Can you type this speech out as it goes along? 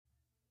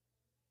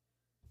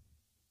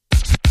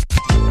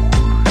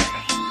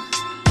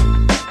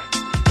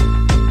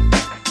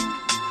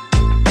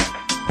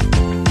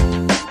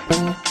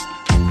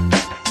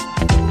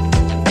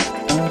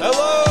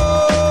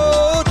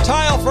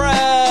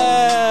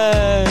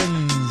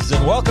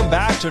welcome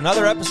back to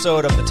another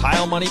episode of the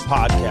Tile Money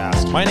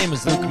Podcast. My name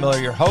is Luke Miller,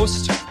 your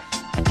host.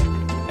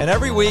 And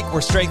every week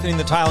we're strengthening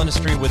the tile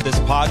industry with this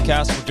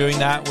podcast. We're doing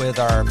that with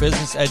our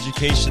business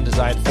education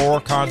designed for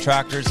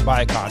contractors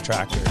by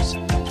contractors.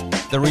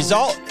 The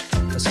result,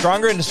 a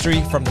stronger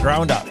industry from the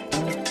ground up,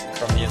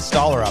 from the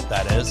installer up,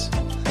 that is.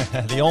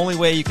 The only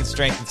way you can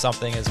strengthen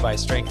something is by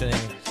strengthening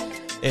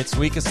its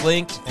weakest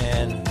link.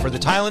 And for the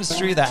tile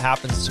industry, that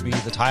happens to be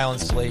the tile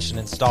installation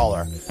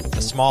installer,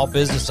 the small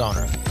business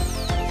owner.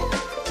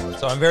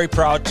 So I'm very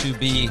proud to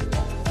be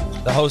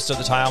the host of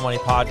the Tile Money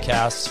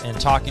Podcast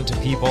and talking to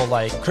people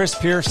like Chris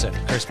Pearson.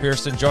 Chris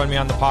Pearson joined me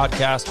on the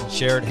podcast and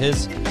shared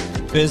his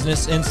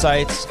business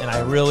insights, and I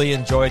really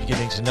enjoyed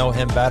getting to know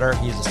him better.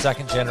 He's a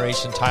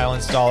second-generation tile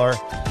installer.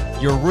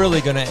 You're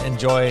really going to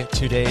enjoy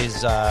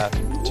today's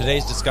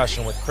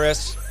discussion with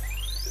Chris.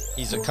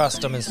 He's a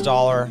custom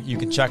installer. You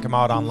can check him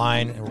out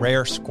online.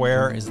 Rare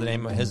Square is the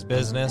name of his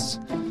business.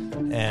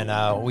 And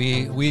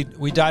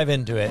we dive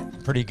into it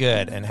pretty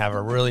good and have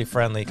a really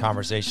friendly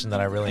conversation that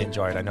I really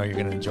enjoyed. I know you're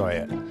going to enjoy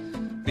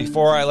it.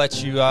 Before I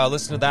let you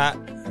listen to that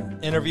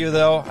interview,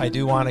 though, I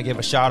do want to give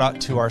a shout out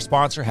to our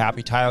sponsor,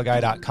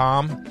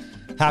 HappyTileGuy.com.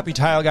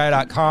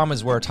 HappyTileGuy.com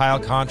is where tile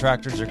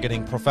contractors are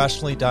getting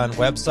professionally done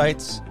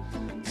websites,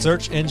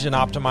 search engine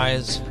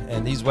optimized,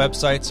 and these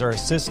websites are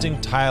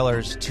assisting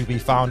tilers to be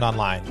found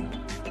online.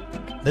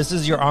 This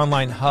is your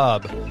online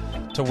hub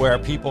to where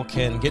people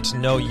can get to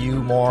know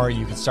you more.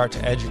 You can start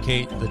to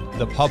educate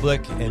the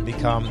public and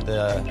become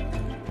the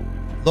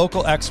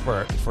local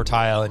expert for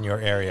tile in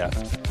your area.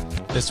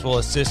 This will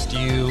assist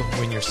you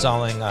when you're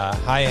selling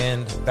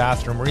high-end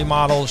bathroom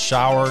remodels,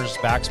 showers,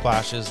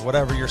 backsplashes,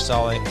 whatever you're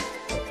selling.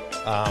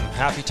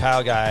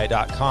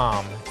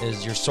 HappyTileGuy.com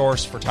is your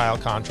source for tile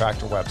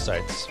contractor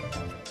websites.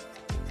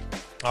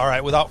 All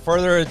right, without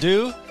further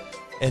ado,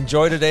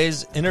 enjoy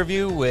today's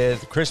interview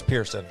with Chris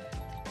Pearson.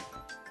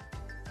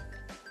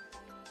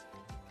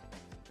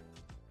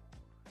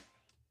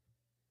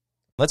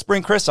 Let's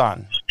bring Chris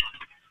on.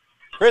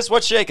 Chris,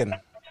 what's shaking?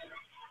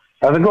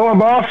 How's it going,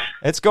 boss?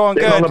 It's going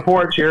Sitting good. on the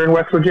porch here in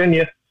West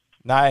Virginia.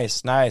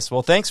 Nice, nice.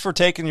 Well, thanks for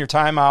taking your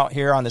time out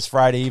here on this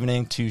Friday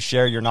evening to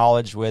share your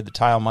knowledge with the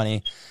Tile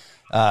Money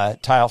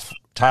tile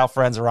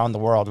friends around the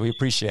world. We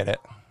appreciate it.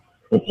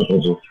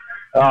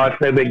 Oh,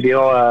 it's no big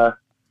deal.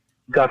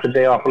 Got the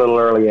day off a little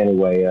early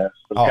anyway.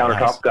 The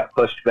countertop nice. got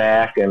pushed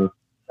back, and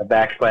a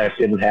backsplash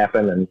didn't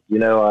happen. And,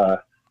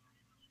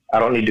 I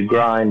don't need to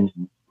grind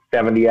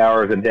 70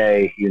 hours a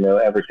day,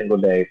 every single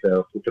day.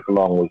 So we took a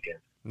long weekend.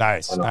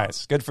 Nice,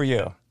 nice. Good for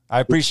you. I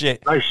appreciate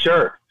it. Nice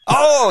shirt.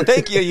 Oh,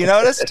 thank you. You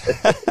noticed?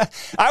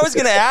 I was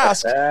going to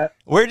ask,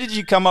 where did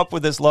you come up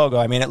with this logo?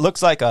 I mean, it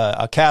looks like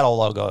a cattle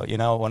logo,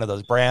 one of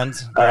those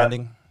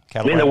branding.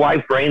 Me and the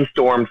wife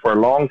brainstormed for a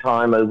long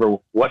time over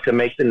what to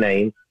make the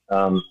name.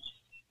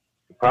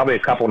 Probably a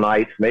couple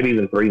nights, maybe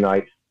even 3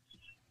 nights.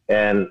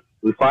 And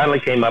we finally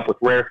came up with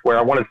Rare Square.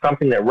 I wanted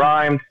something that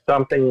rhymed,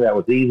 something that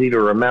was easy to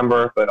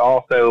remember, but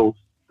also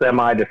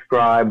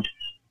semi-described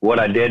what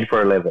I did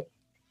for a living,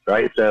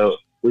 right? So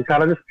we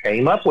kind of just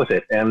came up with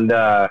it. And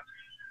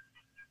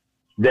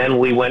then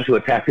we went to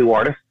a tattoo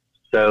artist.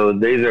 So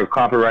these are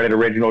copyrighted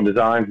original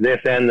designs. This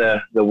and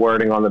the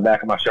wording on the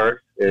back of my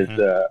shirt is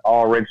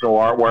all original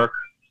artwork,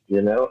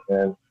 and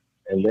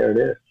there it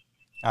is.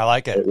 I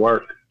like it. It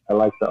worked. I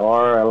like the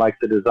R. I like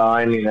the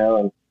design,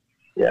 and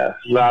yeah,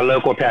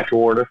 local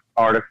tattoo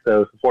artist,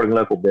 so supporting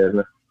local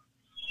business.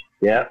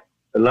 Yeah,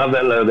 I love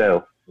that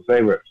logo. My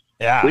favorite.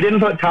 Yeah. We didn't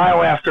put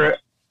tile after it.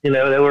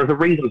 There was a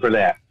reason for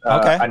that.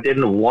 Okay. I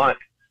didn't want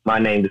my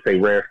name to say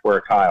Rare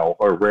Square Tile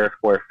or Rare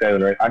Square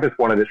Stone. Right? I just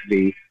wanted it to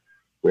be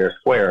Rare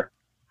Square.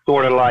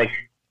 Sort of like,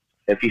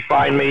 if you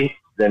find me,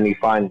 then you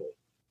find me.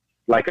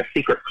 Like a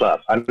secret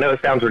club. I know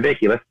it sounds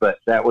ridiculous, but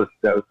that was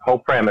the whole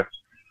premise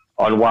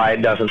on why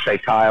it doesn't say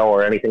tile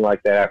or anything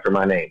like that after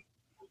my name.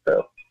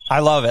 So I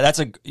love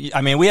it.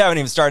 We haven't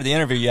even started the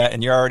interview yet,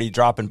 and you're already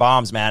dropping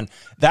bombs, man.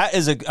 That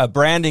is a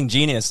branding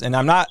genius, and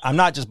I'm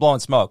not just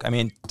blowing smoke. I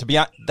mean,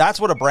 that's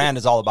what a brand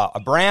is all about.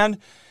 A brand,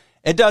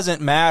 it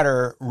doesn't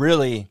matter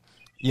really,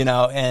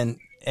 and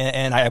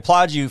I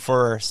applaud you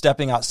for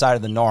stepping outside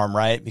of the norm,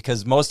 right?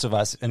 Because most of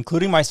us,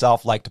 including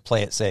myself, like to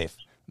play it safe.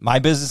 My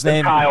business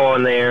name, tile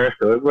on there,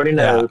 so everybody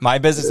knows. Yeah, my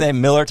business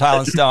name, Miller Tile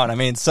and Stone. I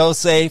mean, so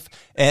safe.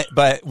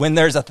 But when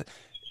there's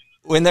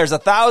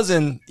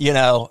 1,000,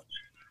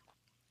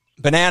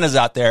 bananas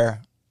out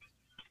there,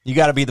 you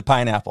got to be the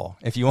pineapple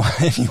if you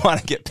want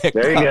to get picked.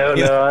 There you go.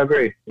 No, I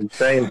agree.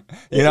 Insane.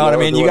 You know what I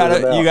mean? You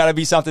got to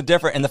be something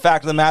different. And the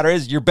fact of the matter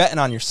is, you're betting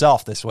on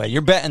yourself this way.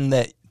 You're betting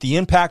that the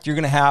impact you're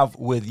going to have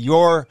with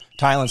your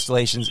tile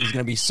installations is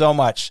going to be so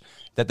much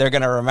that they're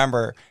going to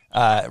remember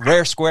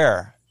Rare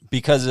Square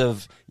because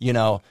of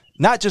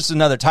not just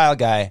another tile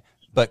guy,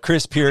 but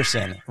Chris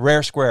Pearson.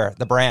 Rare Square,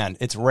 the brand.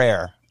 It's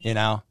rare.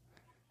 That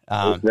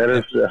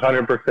is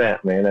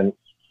 100%, man. And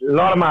a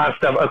lot of my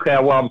stuff. Okay,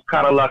 well, I'm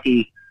kind of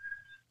lucky.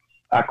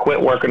 I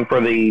quit working for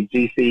the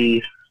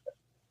GC,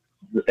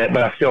 but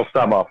I still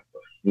sub off,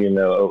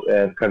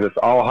 because it's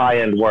all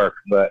high-end work,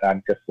 but I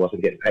just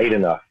wasn't getting paid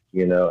enough.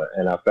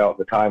 and I felt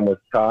the time was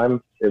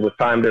time. It was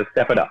time to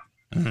step it up.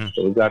 Mm-hmm.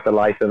 So we got the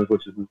license,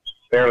 which is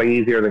fairly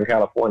easier than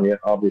California,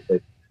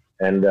 obviously.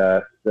 And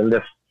then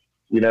just,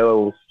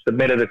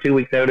 submitted a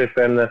 2-week notice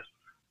and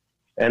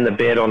the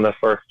bid on the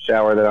first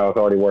shower that I was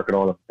already working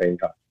on at the same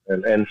time.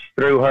 And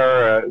through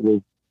her,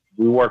 we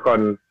work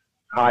on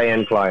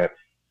high-end clients,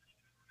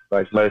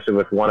 like most of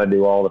us want to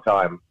do all the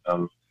time.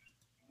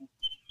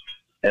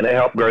 And they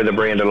help grow the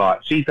brand a lot.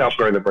 She's helped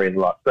grow the brand a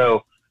lot.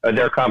 So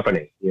their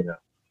company,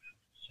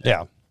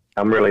 Yeah.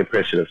 I'm really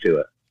appreciative to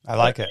it. I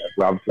like it.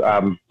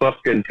 I'm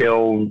booked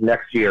until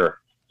next year.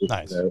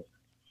 Nice.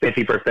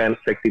 50%,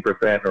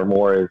 60% or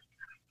more is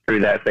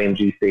through that same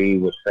GC,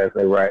 which has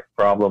no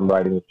problem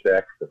writing the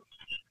checks.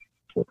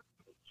 And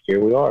here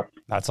we are.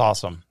 That's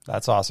awesome.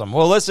 That's awesome.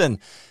 Well, listen,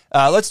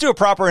 let's do a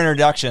proper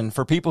introduction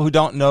for people who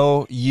don't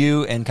know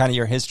you and kind of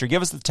your history.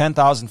 Give us the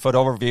 10,000-foot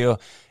overview.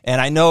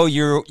 And I know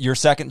you're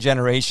second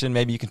generation.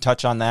 Maybe you can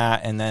touch on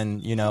that, and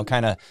then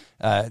kind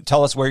of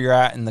tell us where you're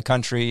at in the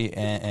country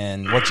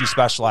and what you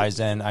specialize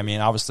in. I mean,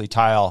 obviously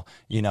tile,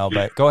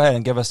 but go ahead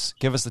and give us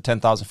the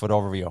 10,000-foot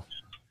overview,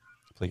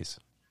 please.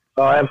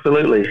 Oh,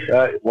 absolutely.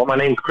 Well, my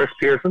name's Chris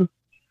Pearson.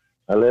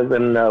 I live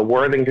in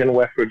Worthington,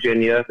 West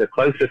Virginia. The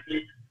closest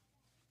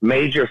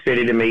major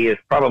city to me is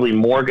probably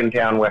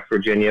Morgantown, West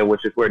Virginia,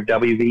 which is where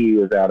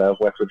WVU is out of,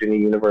 West Virginia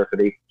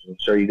University. I'm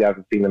sure you guys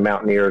have seen the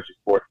Mountaineers,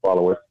 sports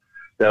followers.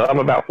 So I'm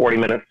about 40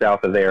 minutes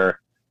south of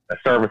there. I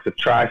service the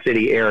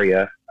Tri-City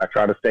area. I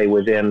try to stay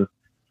within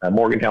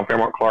Morgantown,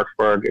 Fairmont,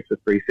 Clarksburg. It's a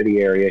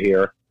 3-city area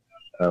here.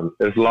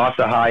 There's lots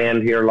of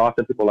high-end here. Lots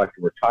of people like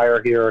to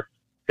retire here.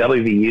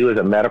 WVU is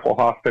a medical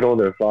hospital.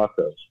 There's lots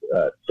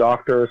of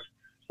doctors.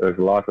 There's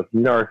lots of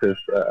nurses,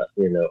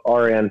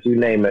 RNs, you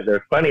name it.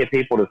 There's plenty of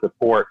people to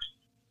support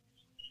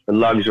the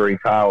luxury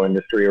tile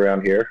industry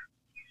around here.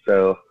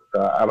 So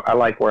I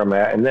like where I'm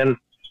at. And then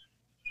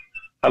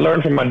I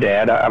learned from my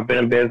dad. I've been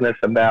in business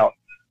about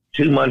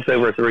 2 months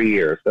over 3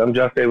 years. So I'm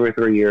just over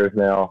 3 years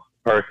now,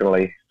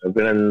 personally. I've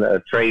been in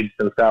a trade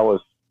since I was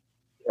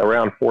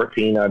around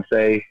 14, I'd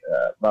say.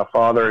 My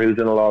father, who's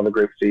in a lot of the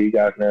groups, so you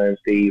guys know him,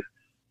 Steve,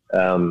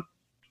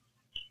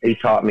 he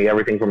taught me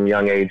everything from a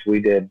young age. We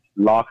did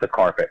lots of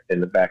carpet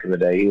back in the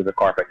day. He was a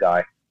carpet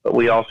guy. But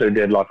we also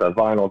did lots of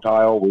vinyl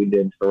tile. We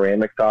did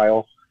ceramic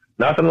tile.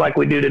 Nothing like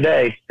we do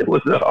today. It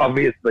was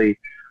obviously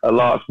a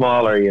lot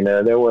smaller,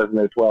 There were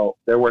no 12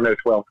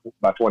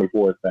 by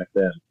 24s back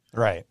then.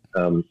 Right.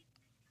 And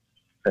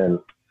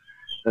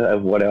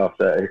what else?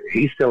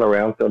 He's still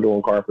around, still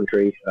doing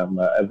carpentry.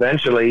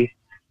 Eventually,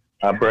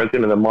 I broke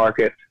into the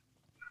market,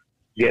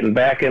 getting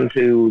back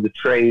into the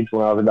trades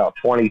when I was about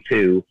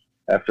 22.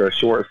 After a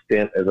short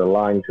stint as a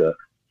line cook,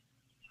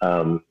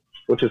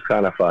 which was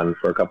kind of fun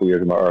for a couple of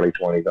years in my early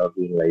 20s. I was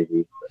being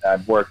lazy.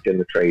 I'd worked in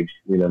the trades,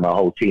 my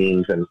whole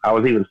teams, and I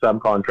was even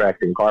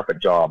subcontracting carpet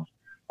jobs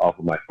off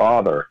of my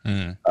father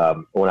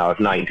when I was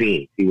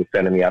 19. He was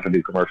sending me out to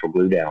do commercial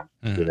glue down,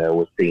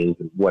 with teams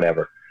and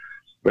whatever.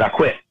 But I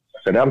quit. I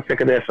said, I'm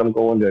sick of this. I'm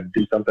going to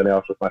do something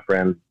else with my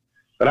friends.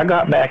 But I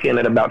got back in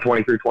at about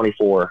 23,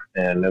 24,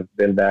 and have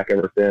been back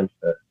ever since,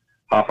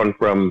 hopping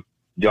from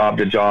job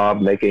to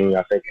job, making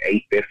I think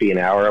 $8.50 an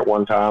hour at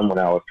one time when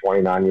I was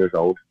 29 years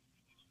old.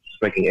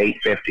 Making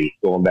 $8.50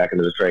 going back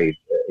into the trade.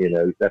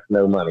 That's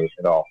no money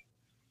at all.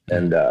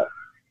 And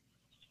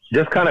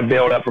just kind of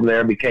built up from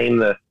there. Became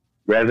the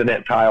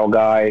resident tile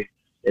guy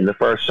in the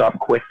first shop.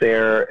 Quit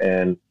there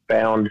and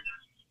found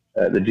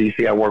the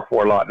GC I work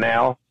for a lot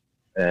now,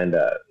 and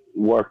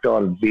worked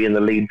on being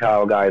the lead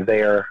tile guy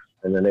there.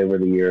 And then over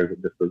the years,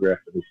 it just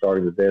progressed to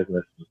starting the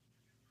business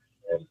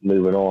and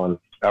moving on.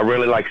 I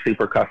really like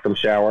super custom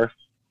showers.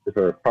 These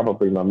are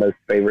probably my most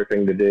favorite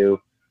thing to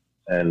do,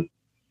 and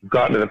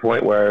gotten to the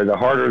point where the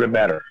harder the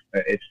better.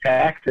 It's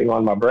taxing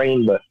on my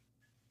brain, but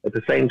at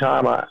the same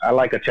time, I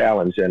like a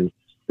challenge, and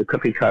the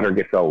cookie cutter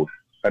gets old.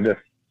 I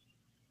just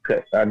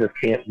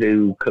can't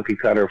do cookie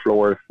cutter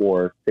floors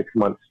for 6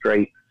 months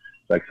straight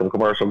like some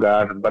commercial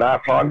guys. But I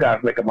applaud guys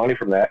making money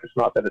from that. It's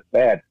not that it's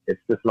bad.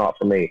 It's just not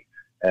for me.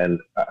 And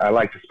I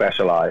like to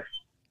specialize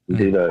and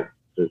do the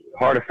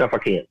hardest stuff I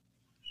can.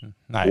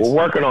 Nice. We're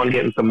working on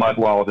getting some mud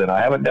walls in.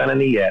 I haven't done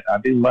any yet. I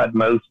do mud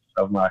most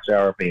of my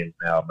shower pans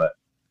now, but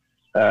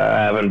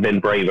I haven't been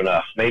brave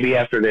enough. Maybe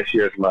after this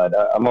year's mud.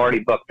 I'm already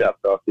booked up,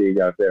 so I'll see you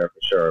guys there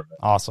for sure. But,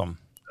 awesome.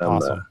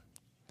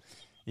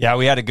 Yeah,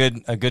 we had a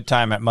good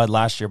time at mud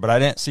last year, but I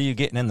didn't see you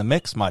getting in the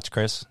mix much,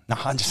 Chris. No,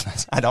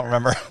 I don't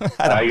remember.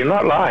 You're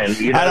not lying.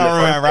 I don't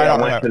remember.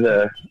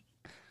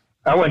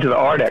 I went to the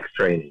Ardex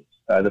training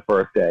the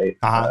first day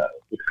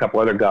with a couple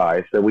other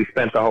guys. So we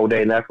spent the whole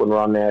day, and that's when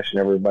Ron Nash and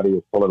everybody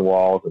was pulling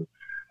walls. And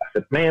I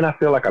said, man, I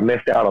feel like I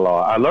missed out a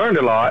lot. I learned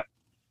a lot,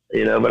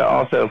 but I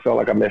also felt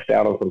like I missed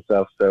out on some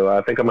stuff. So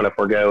I think I'm going to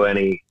forego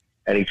any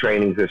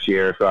trainings this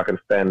year so I can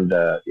spend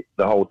the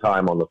whole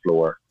time on the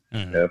floor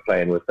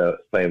playing with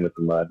the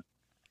mud.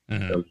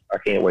 So I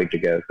can't wait to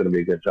go. It's going to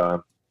be a good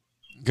time.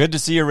 Good to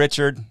see you,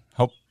 Richard.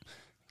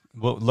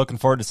 Looking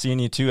forward to seeing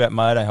you too at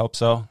Mud. I hope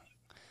so.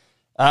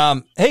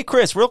 Hey,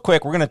 Chris, real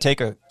quick, we're going to take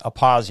a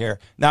pause here.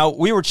 Now,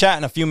 we were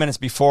chatting a few minutes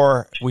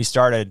before we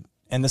started,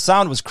 and the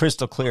sound was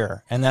crystal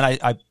clear. And then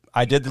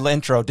I did the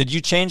intro. Did you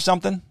change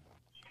something?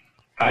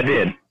 I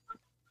did.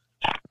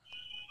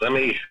 Let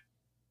me.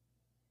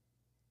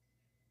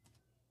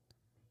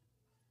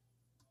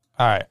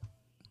 All right.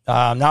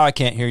 Now I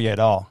can't hear you at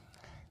all.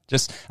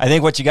 I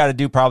think what you got to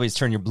do probably is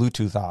turn your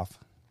Bluetooth off.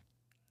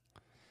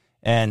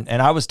 And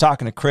I was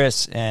talking to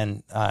Chris,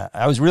 and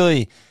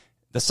the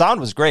sound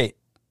was great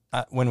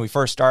when we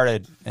first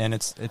started, and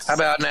it's. How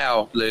about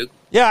now, Luke?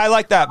 Yeah, I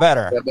like that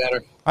better. Is that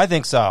better? I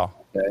think so.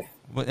 Okay.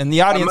 And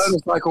the audience. A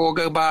motorcycle will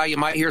go by. You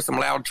might hear some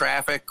loud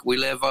traffic. We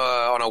live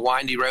on a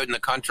windy road in the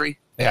country,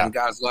 and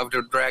guys love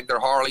to drag their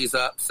Harleys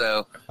up.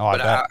 So,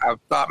 I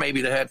thought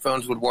maybe the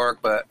headphones would work,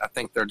 but I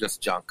think they're just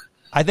junk.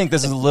 I think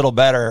this is a little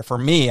better for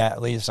me,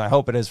 at least. I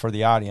hope it is for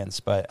the audience,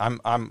 but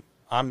I'm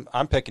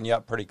picking you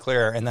up pretty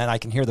clear, and then I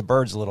can hear the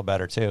birds a little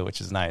better too, which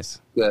is nice.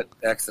 Good,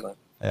 excellent.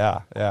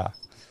 Yeah.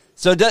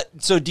 So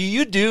do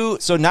you do?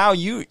 So now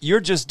you're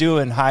just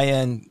doing high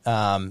end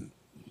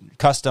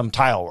custom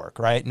tile work,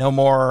 right? No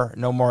more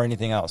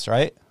anything else,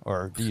 right?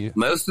 Or do you?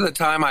 Most of the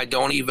time, I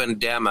don't even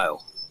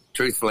demo.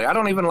 Truthfully, I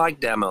don't even like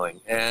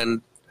demoing,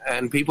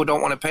 and people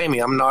don't want to pay me.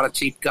 I'm not a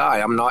cheap guy.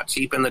 I'm not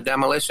cheap in the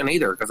demolition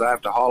either, because I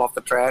have to haul off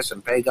the trash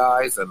and pay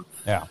guys,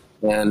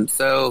 and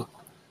so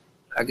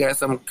I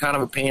guess I'm kind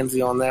of a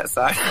pansy on that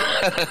side.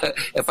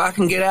 If I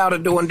can get out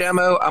of doing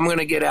demo, I'm going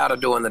to get out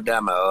of doing the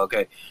demo.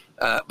 Okay.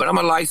 But I'm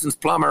a licensed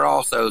plumber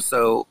also.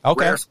 So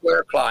Rare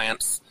Square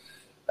clients,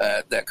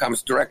 that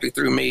comes directly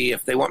through me.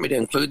 If they want me to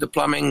include the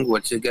plumbing,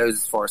 which it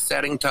goes for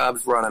setting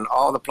tubs, running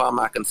all the plumb,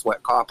 I can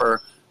sweat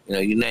copper,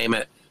 you name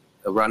it,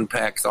 run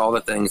PEX, all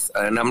the things.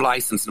 And I'm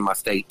licensed in my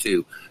state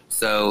too.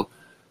 So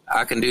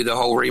I can do the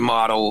whole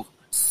remodel,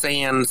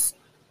 sands,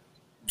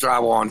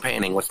 drywall and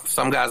painting, which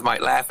some guys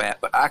might laugh at,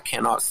 but I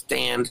cannot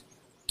stand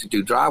to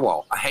do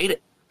drywall. I hate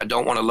it. I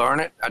don't want to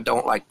learn it. I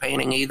don't like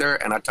painting either.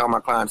 And I tell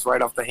my clients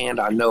right off the hand,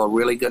 I know a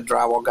really good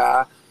drywall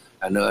guy.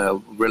 I know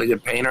a really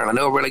good painter, and I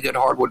know a really good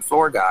hardwood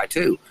floor guy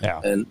too.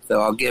 Yeah. And so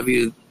I'll give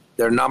you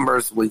their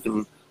numbers. We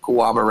can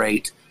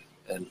corroborate.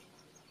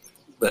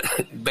 But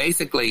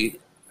basically,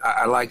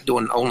 I like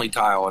doing only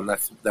tile, and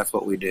that's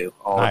what we do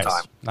all the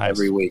time,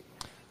 every week.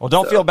 Well,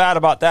 don't feel bad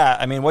about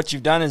that. I mean, what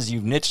you've done is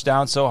you've niched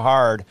down so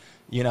hard,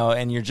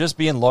 and you're just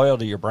being loyal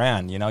to your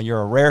brand.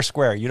 You're a Rare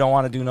Square. You don't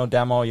want to do no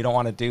demo. You don't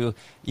want to do,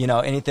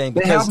 anything.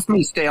 It helps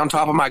me stay on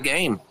top of my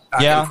game.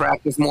 I can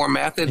practice more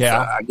methods.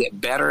 Yeah. I get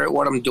better at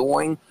what I'm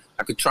doing.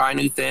 I could try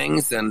new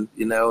things, and,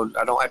 I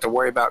don't have to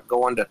worry about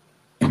going to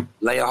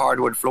lay a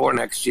hardwood floor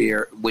next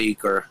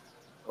week or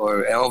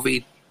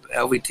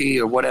LVT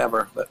or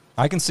whatever. But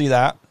I can see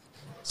that.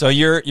 So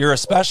you're a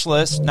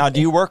specialist. Now, do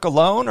you work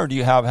alone or do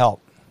you have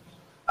help?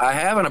 I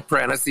have an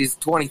apprentice. He's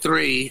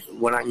 23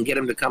 when I can get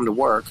him to come to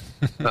work.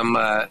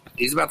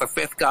 He's about the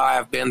fifth guy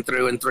I've been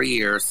through in 3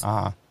 years.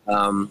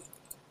 Uh-huh.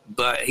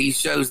 But he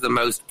shows the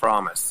most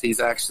promise.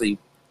 He's actually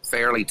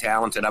fairly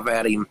talented. I've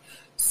had him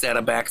set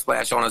a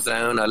backsplash on his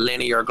own, a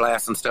linear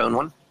glass and stone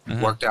one.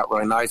 Mm-hmm. Worked out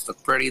really nice,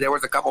 looked pretty. There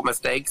was a couple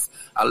mistakes.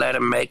 I let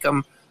him make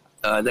them.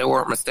 There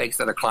weren't mistakes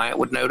that a client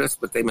would notice,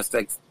 but they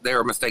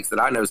were mistakes that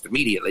I noticed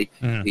immediately,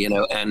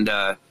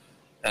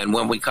 and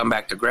when we come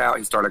back to grout,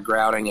 he started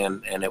grouting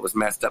and it was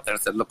messed up. Then I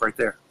said, look right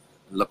there.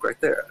 Look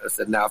right there. I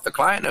said, now if the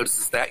client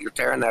notices that, you're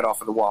tearing that off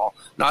of the wall.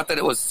 Not that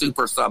it was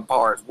super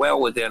subpar, it's well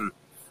within,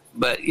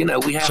 but we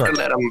have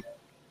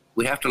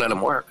to let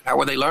them work. How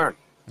will they learn?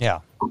 Yeah.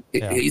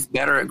 He's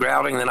better at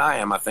grouting than I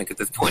am, I think, at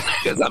this point,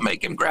 because I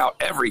make him grout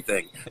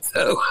everything.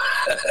 So,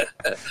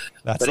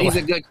 but he's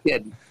a good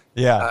kid.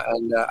 Yeah.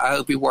 And I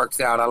hope he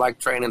works out. I like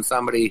training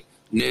somebody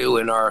new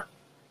in our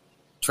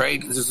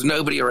trade. There's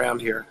nobody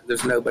around here.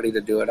 There's nobody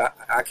to do it.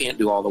 I can't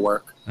do all the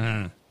work.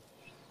 Mm.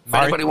 If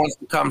anybody wants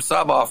to come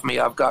sub off me,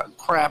 I've got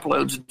crap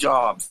loads of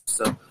jobs.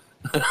 So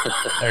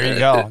There you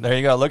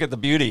go. Look at the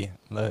beauty.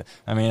 It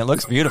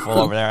looks beautiful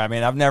over there.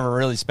 I've never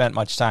really spent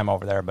much time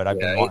over there, but I've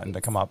been wanting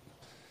to come up.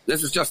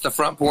 This is just the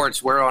front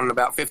porch. We're on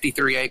about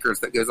 53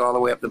 acres that goes all the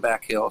way up the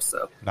back hill.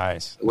 So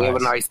nice. We have a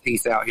nice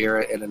piece out here,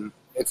 and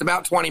it's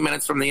about 20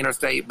 minutes from the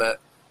interstate, but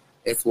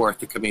it's worth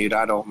the commute.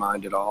 I don't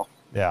mind at all.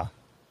 Yeah.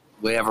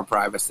 We have our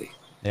privacy.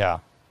 Yeah.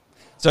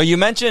 So you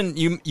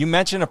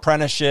mentioned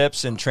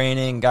apprenticeships and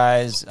training,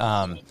 guys.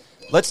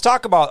 Let's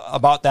talk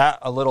about that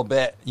a little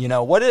bit.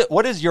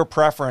 What is your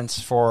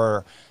preference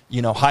for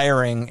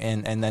hiring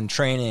and then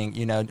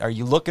training? Are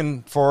you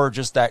looking for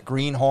just that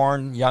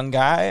greenhorn young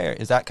guy?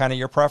 Is that kind of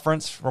your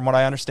preference, from what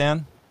I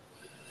understand?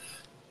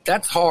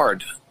 That's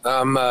hard.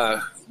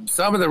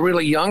 Some of the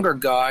really younger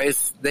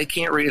guys, they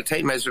can't read a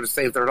tape measure to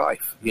save their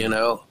life,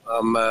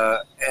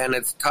 and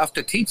it's tough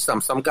to teach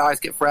them. Some guys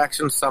get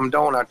fractions, some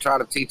don't. I try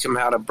to teach them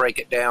how to break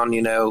it down,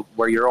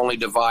 where you're only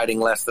dividing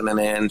less than an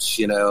inch,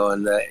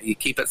 and you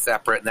keep it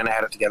separate and then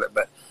add it together.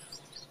 But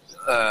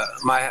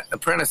my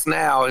apprentice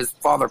now, his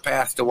father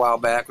passed a while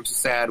back, which is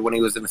sad, when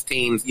he was in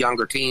his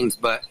younger teens,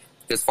 but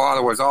his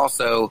father was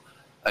also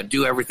a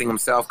do everything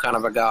himself kind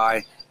of a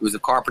guy. He was a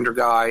carpenter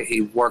guy.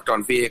 He worked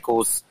on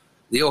vehicles,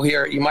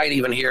 You might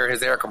even hear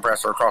his air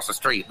compressor across the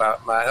street.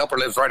 My helper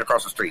lives right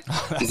across the street.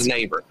 He's a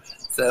neighbor.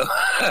 So,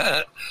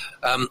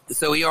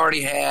 so he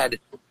already had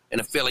an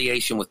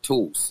affiliation with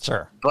tools.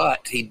 Sure.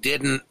 But he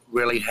didn't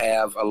really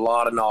have a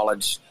lot of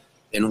knowledge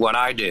in what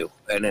I do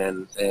and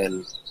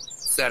in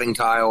setting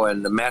tile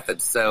and the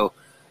methods. So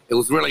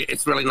it's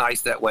really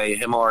nice that way.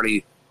 Him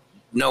already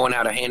knowing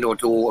how to handle a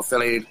tool,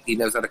 affiliated, he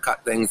knows how to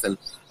cut things, and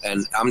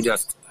I'm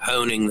just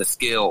honing the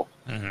skill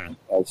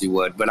as you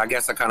would. But I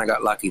guess I kind of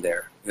got lucky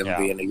there, him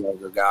being a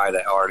younger guy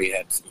that already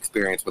had some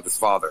experience with his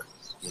father.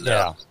 You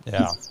know?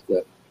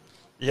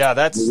 Yeah,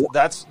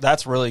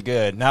 that's really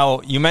good.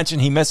 Now, you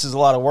mentioned he misses a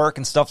lot of work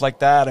and stuff like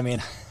that. I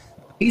mean,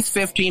 he's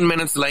 15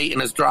 minutes late in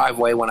his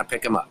driveway when I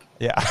pick him up.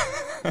 Yeah.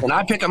 And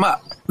I pick him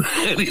up.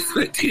 And he's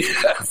 15.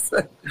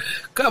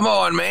 Come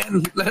on,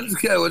 man. Let's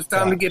go. It's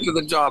time to get to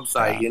the job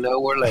site. You know,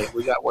 we're late.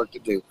 We got work to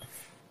do.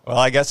 Well,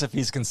 I guess if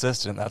he's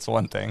consistent, that's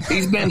one thing.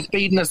 He's been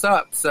speeding us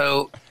up.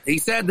 So he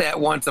said that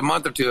once a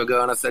month or two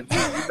ago, and I said, you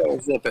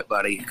better zip it,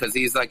 buddy. Because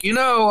he's like,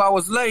 I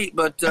was late,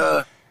 but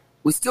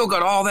we still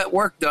got all that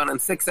work done in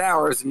 6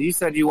 hours, and you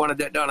said you wanted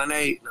that done in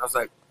 8. And I was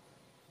like,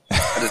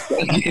 I just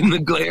gave him the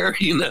glare,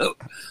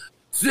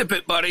 zip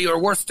it, buddy, or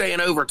we're staying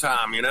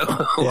overtime,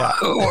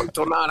 or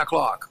till 9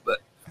 o'clock. But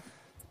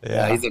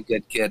he's a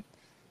good kid.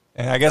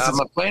 And I guess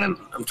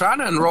I'm trying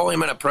to enroll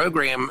him in a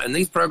program, and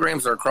these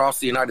programs are across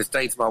the United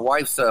States. My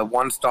wife's a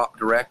one-stop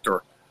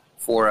director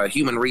for a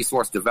Human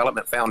Resource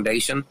Development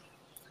Foundation,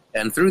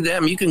 and through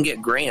them you can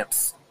get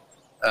grants,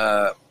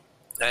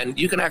 and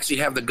you can actually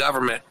have the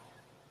government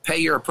pay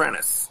your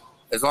apprentice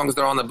as long as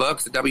they're on the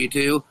books, the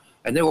W-2,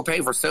 and they will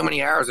pay for so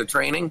many hours of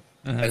training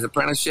as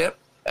apprenticeship.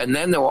 And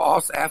then they will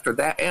also, after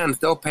that ends,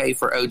 they'll pay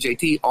for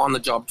OJT,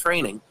 on-the-job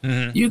training.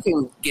 You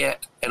can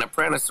get an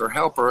apprentice or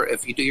helper,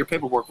 if you do your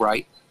paperwork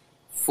right,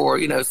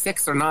 for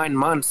 6 or 9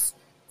 months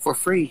for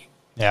free.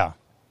 Yeah.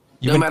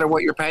 No matter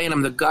what you're paying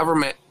them, the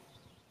government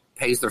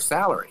pays their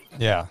salary.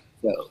 Yeah.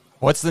 So,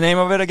 what's the name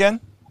of it again?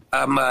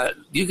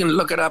 You can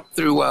look it up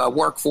through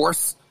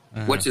Workforce,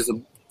 which is a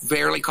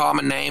fairly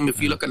common name. If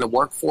you look into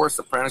Workforce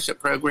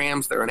apprenticeship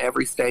programs, they're in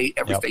every state.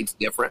 Every state's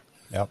different.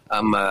 Yep.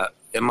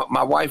 And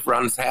my wife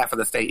runs half of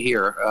the state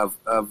here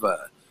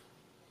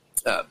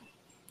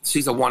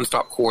she's a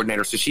one-stop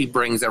coordinator, so she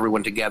brings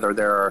everyone together.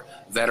 There are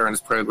veterans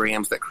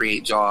programs that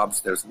create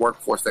jobs. There's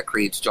Workforce that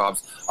creates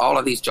jobs. All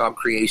of these job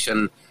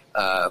creation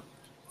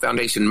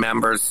foundation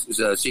members,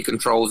 she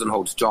controls and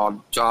holds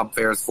job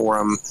fairs for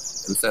them.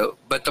 And so,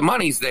 but the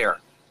money's there,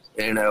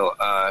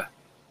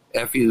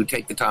 if you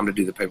take the time to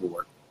do the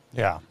paperwork.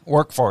 Yeah,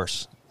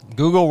 Workforce.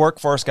 Google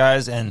Workforce,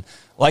 guys, and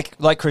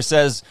like Chris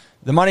says,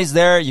 the money's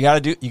there. You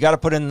got to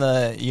put in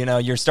the,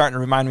 you're starting to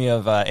remind me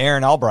of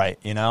Aaron Albright,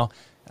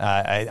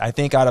 I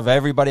think out of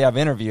everybody I've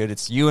interviewed,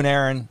 it's you and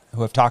Aaron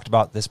who have talked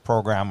about this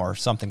program or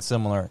something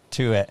similar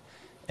to it.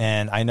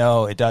 And I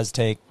know it does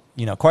take,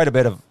 quite a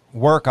bit of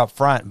work up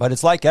front, but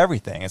it's like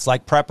everything. It's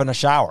like prepping a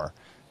shower.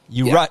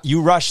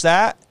 You rush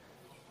that,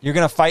 you're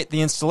going to fight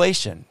the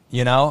installation,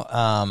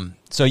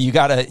 So you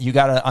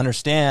gotta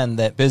understand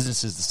that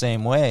business is the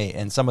same way.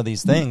 And some of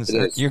these things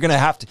you're going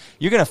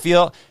to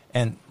feel.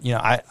 And,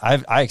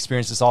 I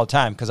experience this all the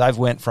time because I've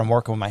went from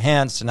working with my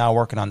hands to now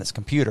working on this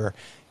computer.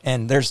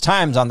 And there's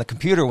times on the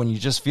computer when you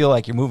just feel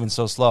like you're moving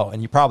so slow,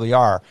 and you probably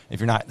are if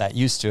you're not that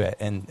used to it.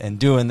 And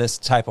doing this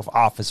type of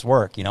office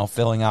work,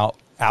 filling out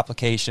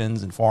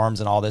applications and forms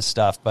and all this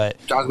stuff.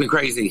 But drives me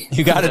crazy.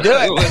 You got to do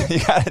it.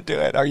 You got to do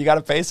it, or you got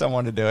to pay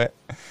someone to do it.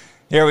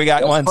 Here we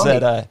got one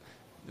that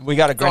we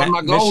got a grant. On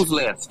my goals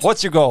list.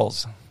 What's your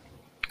goals?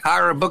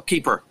 Hire a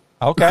bookkeeper.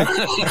 Okay.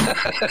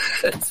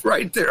 It's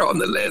right there on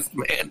the list,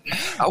 man.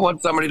 I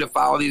want somebody to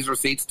file these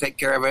receipts, take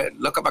care of it,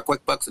 look up my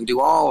QuickBooks, and do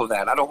all of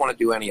that. I don't want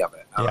to do any of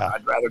it.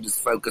 I'd rather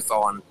just focus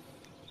on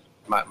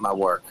my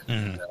work.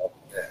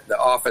 The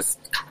office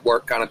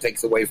work kind of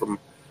takes away from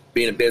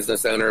being a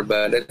business owner,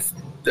 but it's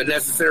the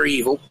necessary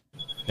evil.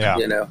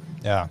 Yeah.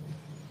 Yeah.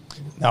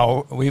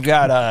 Now, we've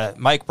got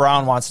Mike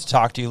Brown wants to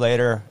talk to you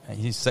later.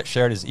 He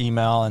shared his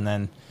email, and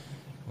then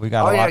we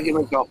got give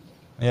me a call.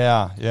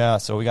 Yeah.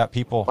 So we got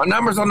people. My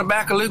number's on the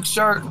back of Luke's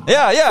shirt.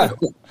 Yeah.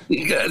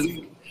 You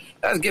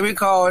guys give me a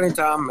call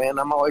anytime, man.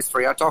 I'm always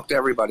free. I talk to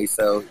everybody,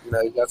 so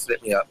you guys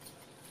hit me up.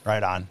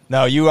 Right on.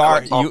 No, you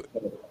are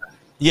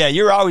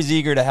you're always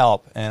eager to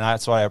help, and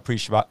that's what I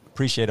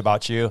appreciate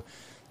about you.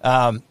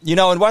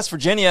 In West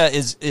Virginia,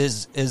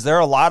 is there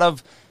a lot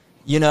of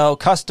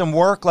custom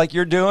work like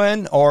you're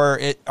doing, or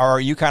are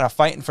you kind of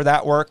fighting for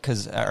that work?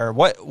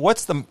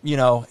 What's the,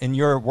 in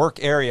your work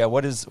area,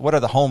 what are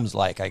the homes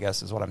like, I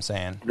guess is what I'm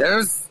saying.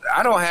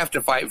 I don't have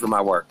to fight for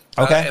my work.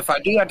 Okay. If I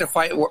do have to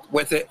fight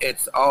with it,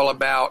 it's all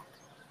about,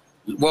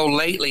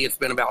 lately it's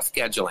been about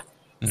scheduling.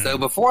 So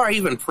before I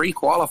even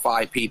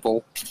pre-qualify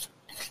people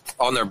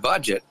on their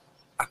budget,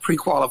 I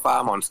pre-qualify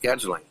them on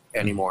scheduling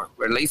anymore,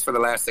 or at least for the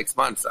last 6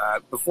 months.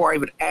 Before I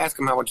even ask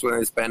them how much they're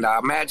going to spend, I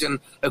imagine,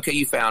 okay,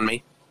 you found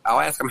me. I'll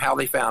ask them how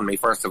they found me,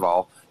 first of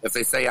all. If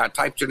they say I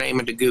typed your name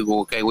into Google,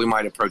 okay, we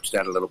might approach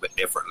that a little bit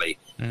differently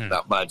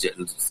about budget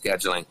and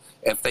scheduling.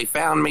 If they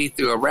found me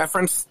through a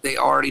reference, they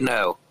already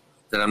know.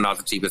 that I'm not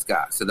the cheapest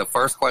guy. So the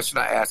first question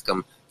I ask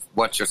them,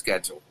 what's your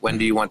schedule? When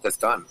do you want this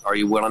done? Are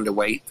you willing to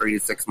wait 3 to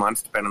 6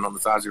 months, depending on the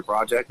size of your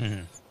project?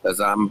 Because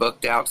I'm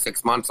booked out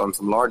 6 months on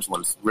some large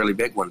ones, really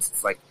big ones.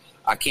 It's like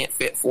I can't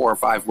fit 4 or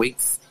 5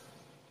 weeks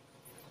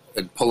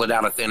and pull it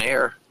out of thin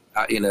air.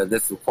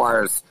 This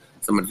requires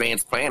some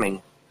advanced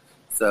planning.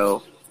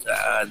 So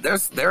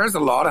there is a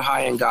lot of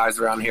high-end guys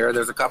around here.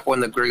 There's a couple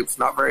in the groups,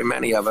 not very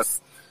many of us.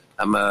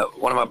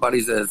 One of my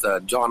buddies is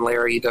John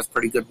Larry. He does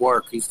pretty good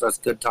work. He does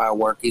good tile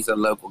work. He's a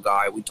local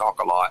guy. We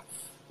talk a lot.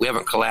 We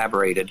haven't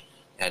collaborated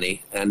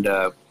any. And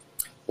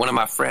one of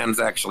my friends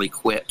actually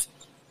quit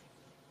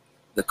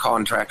the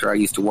contractor I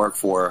used to work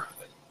for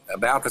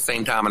about the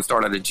same time and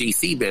started a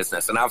GC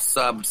business. And I've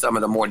subbed some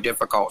of the more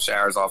difficult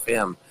showers off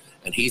him,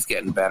 and he's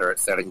getting better at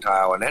setting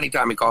tile. And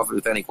anytime he calls me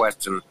with any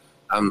question,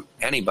 I'm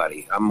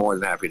more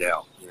than happy to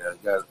help.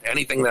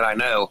 Anything that I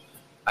know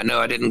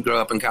I didn't grow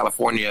up in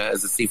California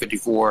as a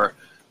C-54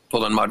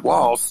 pulling mud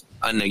walls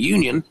on the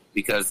Union,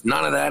 because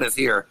none of that is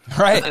here.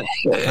 Right.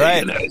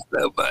 Right.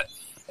 But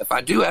if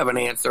I do have an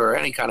answer or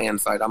any kind of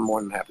insight, I'm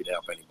more than happy to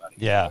help anybody.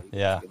 Yeah.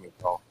 Give me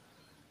a call.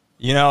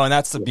 And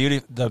that's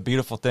the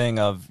beautiful thing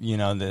of,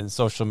 the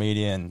social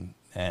media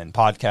and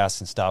podcasts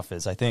and stuff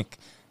is, I think,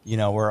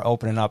 we're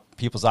opening up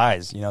people's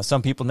eyes.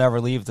 Some people never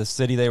leave the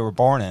city they were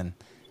born in,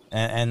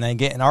 and they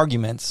get in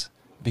arguments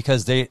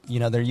because they're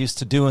used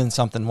to doing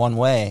something one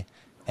way,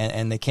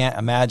 and they can't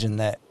imagine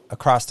that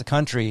across the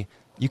country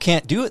you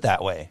can't do it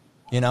that way.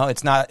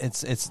 It's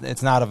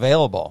not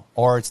available,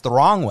 or it's the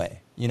wrong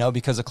way,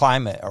 because of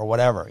climate or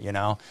whatever,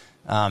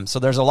 So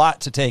there's a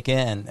lot to take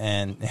in,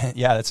 and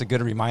yeah, that's a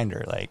good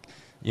reminder. Like,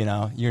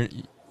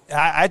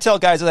 I tell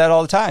guys that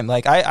all the time.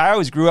 Like I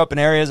always grew up in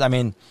areas. I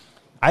mean,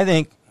 I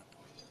think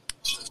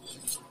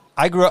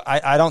I grew up,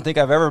 I don't think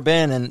I've ever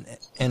been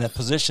in a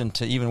position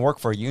to even work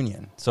for a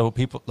union. So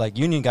people like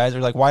union guys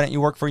are like, why don't you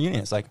work for a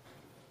union? It's like,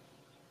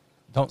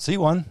 don't see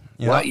one.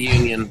 What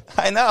union?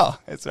 I know.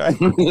 It's right.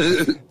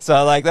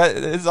 So like that,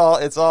 it's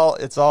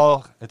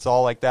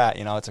all like that.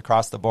 It's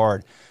across the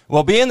board.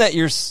 Well, being that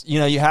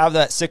you have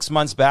that 6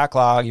 months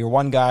backlog, you're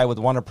one guy with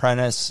one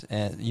apprentice,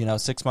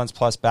 and 6 months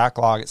plus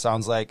backlog. It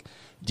sounds like.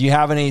 Do you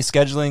have any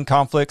scheduling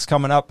conflicts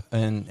coming up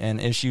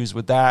and issues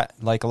with that?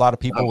 Like a lot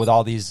of people with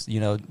all these,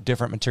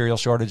 different material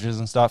shortages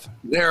and stuff?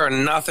 There are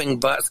nothing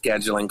but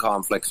scheduling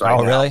conflicts right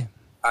now. Oh, really?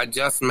 I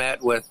just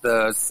met with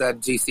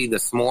said GC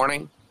this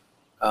morning,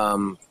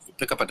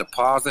 pick up a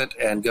deposit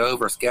and go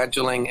over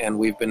scheduling, and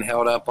we've been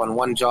held up on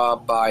one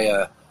job by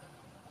a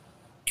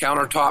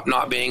countertop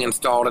not being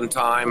installed in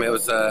time. It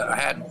was I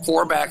had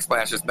 4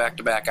 backsplashes back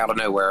to back out of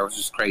nowhere. It was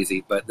just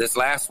crazy. But this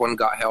last one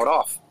got held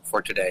off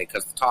for today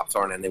because the tops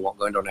aren't in. They won't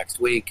go until next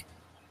week.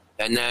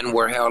 And then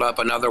we're held up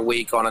another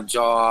week on a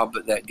job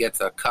that gets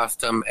a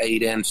custom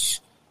 8-inch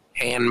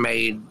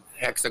handmade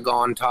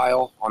hexagon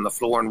tile on the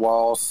floor and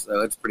walls.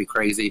 So it's pretty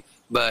crazy.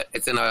 But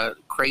it's in a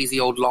crazy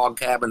old log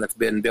cabin that's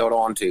been built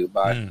onto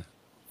by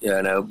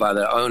by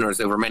the owners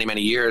over many,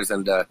 many years.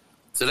 And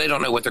so they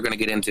don't know what they're going to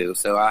get into.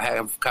 So I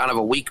have kind of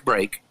a week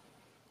break,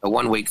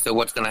 1 week. So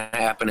what's going to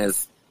happen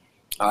is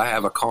I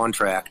have a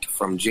contract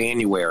from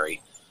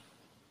January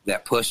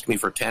that pushed me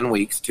for 10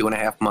 weeks,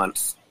 2.5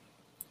 months,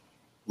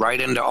 right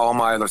into all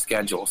my other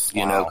schedules,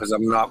 because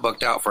I'm not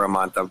booked out for a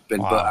month. I've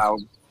been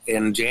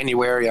in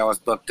January, I was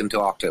booked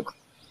until October.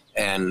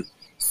 And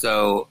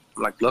so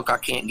I'm like, look, I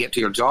can't get to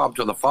your job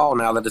till the fall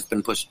now that it's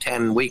been pushed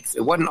 10 weeks.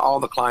 It wasn't all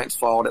the client's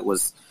fault. It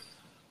was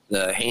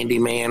the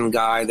handyman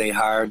guy they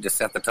hired to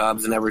set the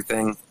tubs and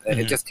everything. Mm-hmm.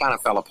 It just kind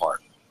of fell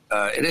apart.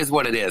 It is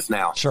what it is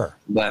now. Sure.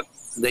 But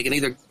they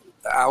can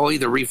I'll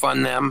either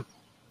refund them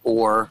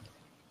or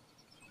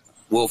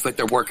we'll fit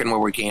their work in where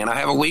we can. I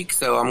have a week,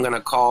 so I'm going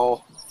to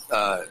call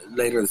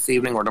later this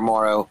evening or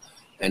tomorrow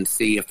and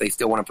see if they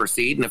still want to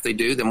proceed. And if they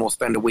do, then we'll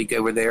spend a week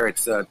over there.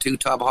 It's 2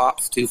 tub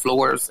hops, 2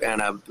 floors, and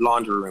a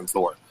laundry room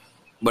floor.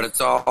 But it's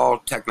all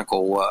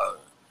technical.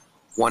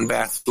 One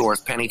bath floor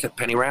is penny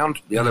round.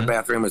 The other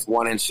bathroom is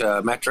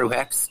 1-inch Metro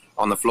Hex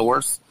on the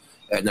floors.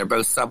 And they're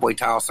both subway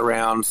tile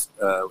surrounds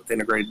with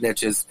integrated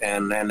niches,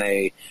 and then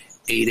a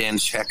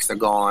 8-inch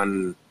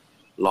hexagon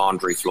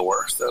laundry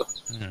floor. So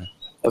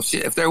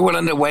if they're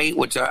willing to wait,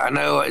 which I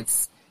know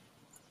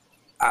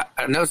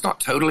I know it's not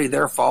totally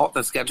their fault.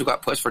 The schedule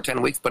got pushed for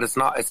 10 weeks, but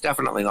it's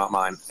definitely not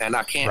mine. And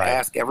I can't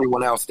ask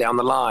everyone else down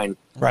the line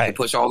to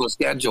push all those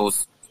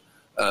schedules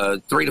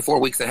 3 to 4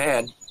 weeks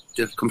ahead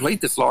to complete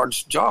this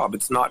large job.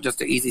 It's not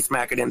just an easy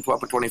smack it in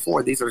 12 or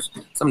 24. These are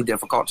some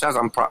difficult jobs.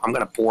 I'm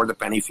going to pour the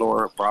penny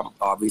floor,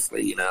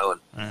 obviously,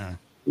 and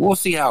we'll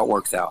see how it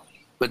works out.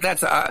 But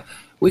that's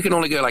we can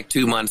only go like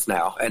 2 months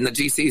now, and the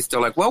GC is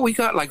still like, well, we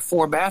got like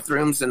 4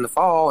 bathrooms in the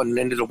fall and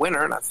into the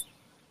winter, and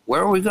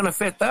where are we going to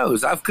fit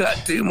those? I've got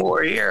 2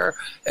 more here,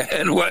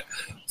 and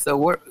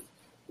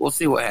we'll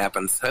see what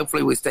happens.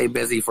 Hopefully, we stay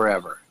busy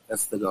forever.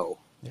 That's the goal.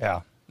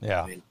 Yeah.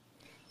 I mean,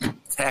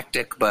 it's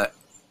hectic, but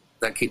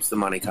that keeps the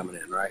money coming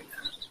in, right?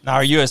 Now,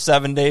 are you a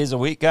 7 days a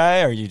week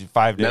guy, or are you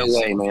 5 days? No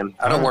way, man.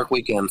 I don't work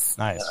weekends.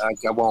 Nice.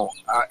 I won't.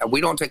 We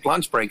don't take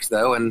lunch breaks,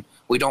 though, and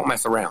we don't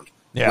mess around.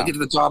 Yeah. We get to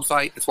the job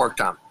site, it's work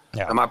time.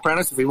 Yeah. And my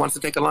apprentice, if he wants to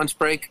take a lunch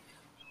break,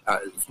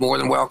 it's more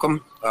than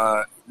welcome.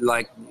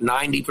 Like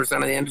 90%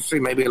 of the industry,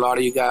 maybe a lot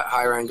of you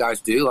higher end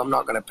guys do. I'm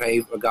not going to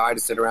pay a guy to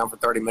sit around for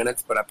 30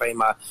 minutes, but I pay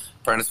my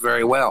apprentice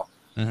very well.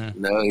 Mm-hmm.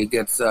 You know, he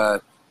gets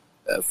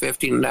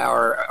 15 an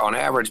hour on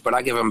average, but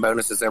I give him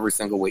bonuses every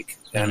single week.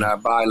 Mm-hmm. And I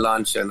buy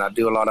lunch and I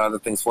do a lot of other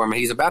things for him.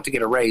 He's about to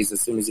get a raise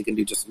as soon as he can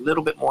do just a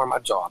little bit more of my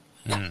job.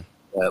 Mm-hmm.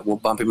 We'll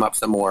bump him up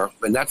some more.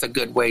 And that's a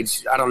good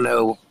wage. I don't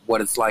know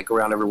what it's like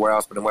around everywhere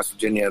else, but in West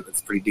Virginia,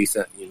 it's pretty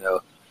decent, you know.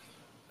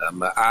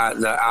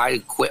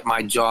 I quit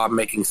my job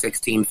making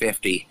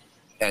 $16.50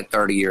 at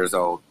 30 years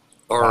old,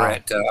 or wow.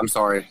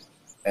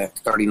 At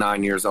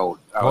 39 years old.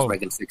 I was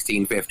making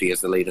 $16.50 as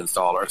the lead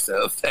installer.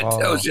 So if that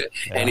tells you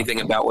anything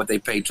about what they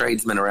pay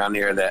tradesmen around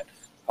here that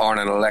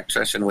aren't an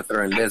electrician with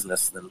their own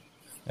business, then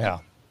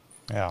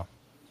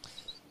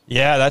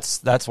yeah,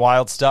 that's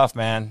wild stuff,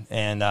 man.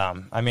 And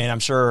I mean, I'm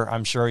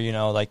sure you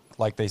know,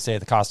 like they say,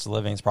 the cost of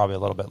living is probably a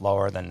little bit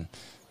lower than,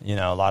 you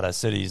know, a lot of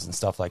cities and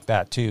stuff like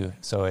that too.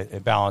 So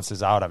it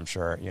balances out, I'm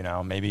sure, you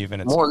know, maybe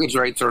even it's mortgage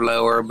rates are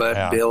lower,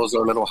 but bills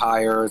are a little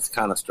higher. It's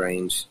kind of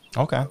strange.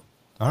 Okay.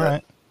 All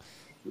right.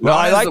 Well,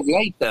 I like of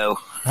late though.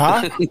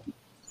 Huh?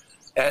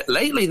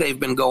 Lately they've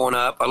been going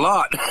up a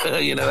lot.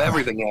 You know,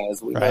 everything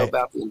has. We know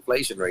about the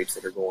inflation rates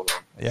that are going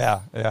on. Yeah.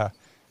 Yeah.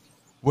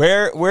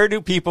 Where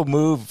do people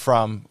move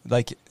from?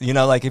 Like, you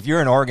know, like if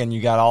you're in Oregon, you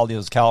got all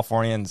those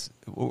Californians.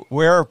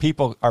 Where are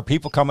people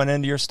coming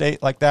into your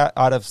state like that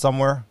out of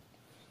somewhere?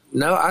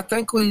 No, I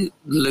think we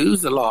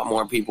lose a lot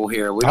more people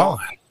here. We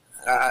don't.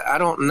 I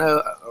don't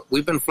know.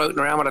 We've been floating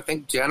around, but I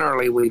think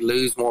generally we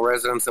lose more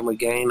residents than we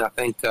gain. I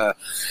think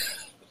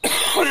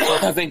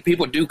I think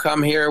people do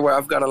come here. Where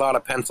I've got a lot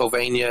of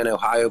Pennsylvania and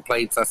Ohio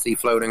plates I see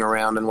floating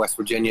around in West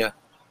Virginia.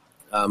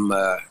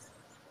 But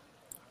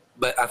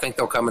I think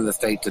they'll come in the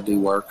state to do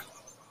work.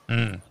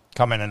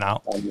 Come in and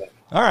out.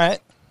 All right.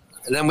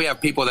 And then we have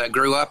people that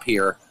grew up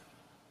here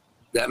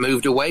that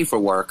moved away for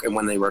work, and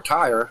when they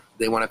retire,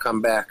 they want to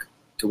come back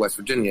to West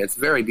Virginia. It's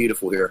very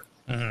beautiful here.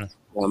 Mm-hmm.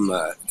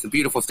 It's a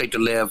beautiful state to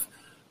live.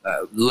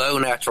 Low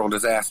natural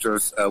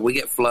disasters. We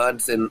get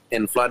floods in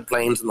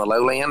floodplains in the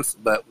lowlands,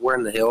 but we're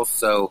in the hills,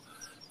 so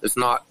there's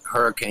not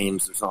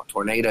hurricanes, there's not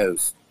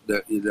tornadoes,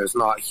 there's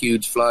not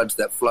huge floods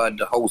that flood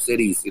the whole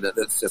cities. You know,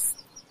 that's just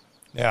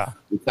we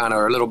kind of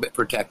are a little bit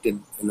protected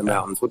in the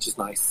mountains, which is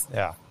nice.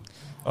 Yeah.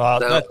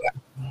 So,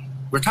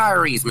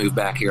 retirees move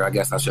back here, I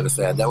guess I should have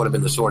said. That would have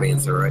been the short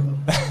answer, right?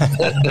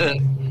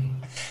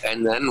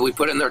 And then we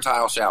put in their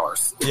tile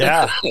showers.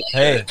 Yeah.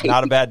 Hey,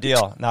 not a bad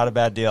deal. Not a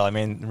bad deal. I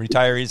mean,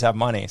 retirees have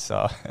money,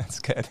 so that's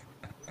good.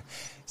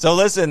 So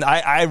listen,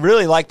 I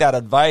really like that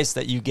advice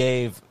that you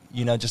gave,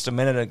 you know, just a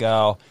minute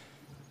ago.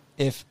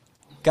 If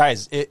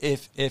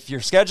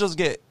your schedules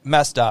get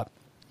messed up,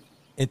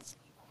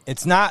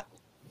 it's not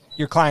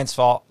your client's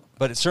fault,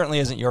 but it certainly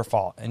isn't your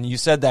fault. And you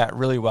said that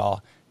really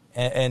well.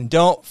 And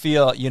don't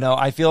feel, you know,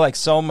 I feel like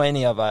so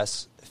many of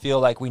us feel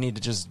like we need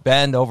to just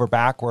bend over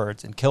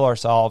backwards and kill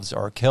ourselves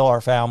or kill our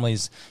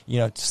families, you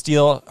know,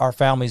 steal our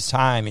family's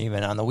time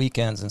even on the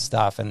weekends and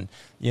stuff. And,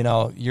 you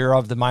know, you're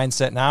of the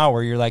mindset now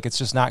where you're like, it's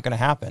just not going to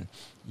happen.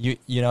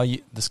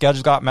 The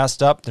schedule got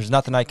messed up. There's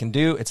nothing I can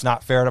do. It's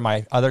not fair to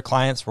my other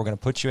clients. We're going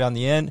to put you on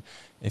the end.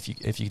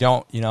 If you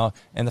don't, you know,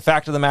 and the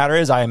fact of the matter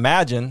is, I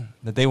imagine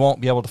that they won't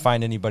be able to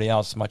find anybody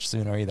else much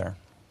sooner either.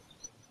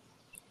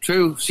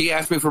 True. She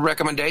asked me for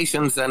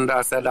recommendations, and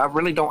I said, I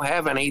really don't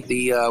have any.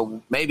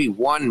 Maybe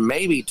one,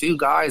 maybe two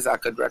guys I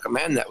could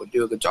recommend that would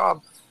do a good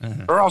job.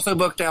 Mm-hmm. Are also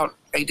booked out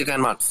 8 to 10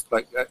 months,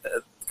 like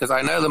because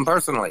I know them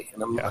personally,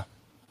 and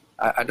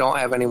I don't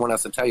have anyone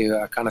else to tell you.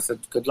 I kind of said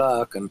good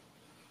luck, and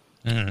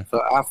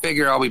so I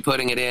figure I'll be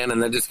putting it in,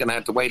 and they're just going to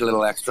have to wait a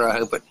little extra. I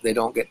hope they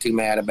don't get too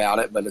mad about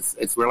it, but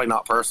it's really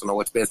not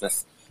personal. It's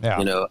business,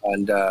 you know,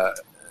 and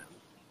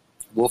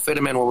we'll fit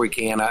them in where we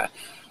can.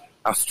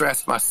 I've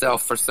stressed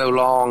myself for so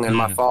long, and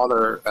my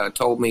father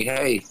told me,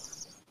 hey,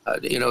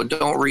 you know,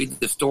 don't read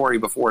the story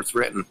before it's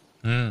written.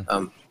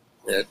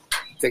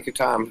 Take your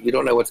time. You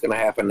don't know what's going to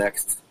happen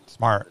next.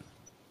 Smart.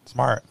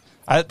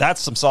 That's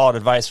some solid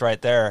advice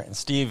right there. And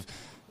Steve,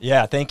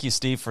 thank you,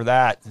 Steve, for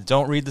that.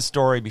 Don't read the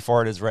story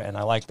before it is written.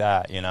 I like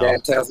that, you know.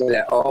 Dad tells me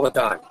that all the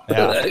time.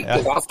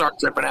 Because I'll start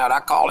tripping out. I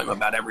call him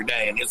about every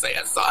day, and he'll say,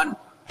 son,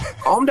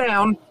 calm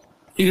down.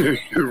 You're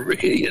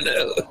really, you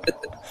know,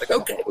 like,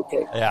 okay.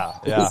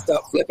 Yeah.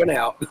 Stop flipping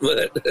out.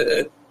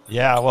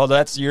 Yeah, well,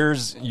 that's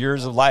years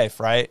of life,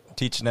 right?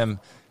 Teaching them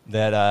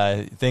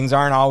that things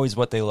aren't always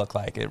what they look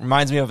like. It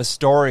reminds me of a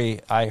story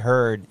I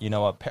heard, you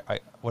know,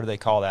 what do they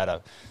call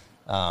that?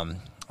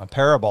 A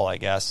parable, I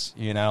guess,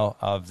 you know,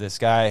 of this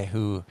guy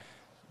who,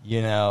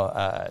 you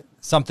know,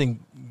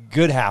 something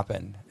good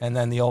happened. And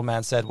then the old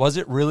man said, was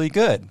it really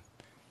good?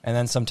 And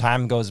then some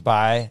time goes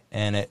by,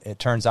 and it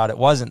turns out it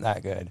wasn't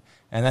that good.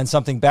 And then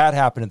something bad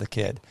happened to the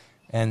kid.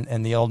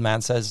 And the old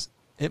man says,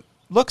 it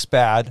looks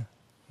bad,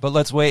 but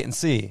let's wait and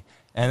see.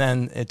 And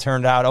then it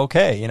turned out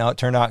okay. You know, it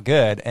turned out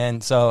good.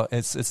 And so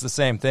it's the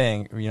same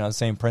thing, you know, the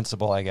same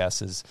principle, I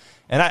guess.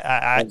 And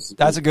I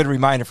that's a good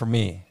reminder for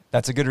me.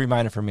 That's a good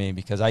reminder for me,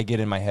 because I get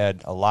in my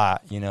head a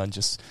lot,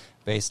 just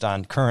based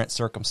on current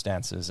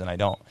circumstances. And I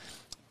don't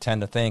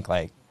tend to think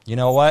like, you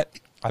know what?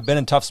 I've been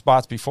in tough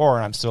spots before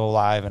and I'm still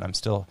alive and I'm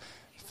still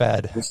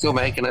fed. We're still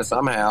making it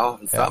somehow.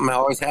 Yeah. Something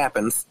always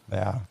happens.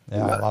 Yeah. I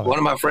love One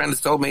of my friends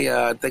told me,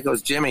 I think it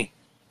was Jimmy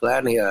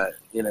Gladney,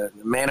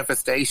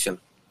 manifestation.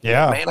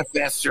 Yeah.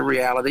 Manifest your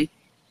reality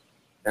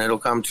and it'll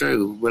come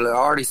true. Well, I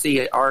already see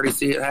it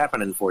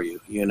happening for you,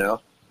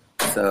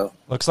 So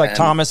looks like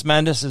Thomas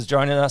Mendes is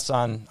joining us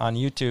on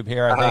YouTube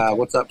here, I think.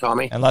 What's up,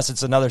 Tommy? Unless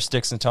it's another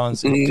Sticks and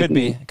Stones.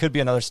 It could be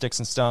another Sticks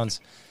and Stones.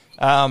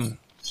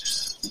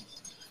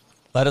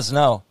 Let us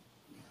know.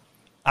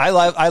 I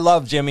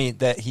love Jimmy,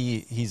 that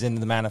he's into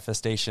the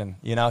manifestation.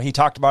 He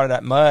talked about it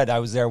at Mud. I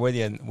was there with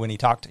you when he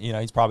talked.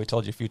 He's probably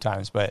told you a few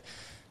times, but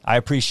I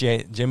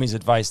appreciate Jimmy's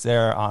advice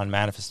there on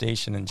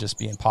manifestation and just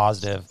being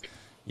positive.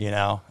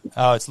 Oh,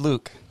 it's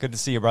Luke. Good to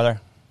see you,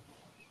 brother.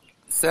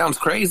 Sounds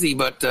crazy,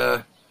 but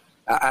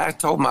I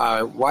told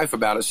my wife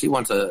about it. She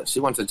wants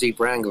a Jeep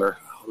Wrangler.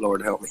 Oh,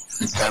 Lord help me.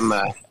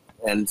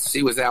 And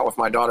she was out with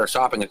my daughter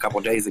shopping a couple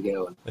of days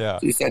ago. And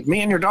she said,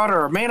 me and your daughter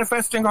are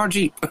manifesting our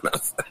Jeep. And I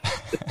was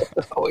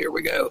like, oh, here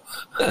we go.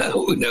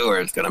 We know where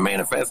it's going to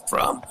manifest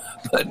from.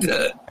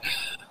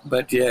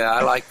 But yeah,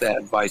 I like that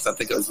advice. I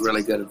think it was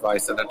really good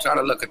advice. And I try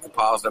to look at the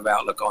positive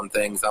outlook on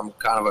things. I'm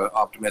kind of an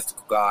optimistic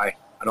guy.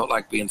 I don't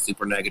like being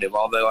super negative,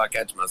 although I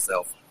catch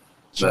myself.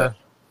 Sure.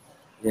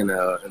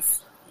 But,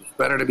 it's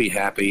better to be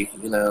happy.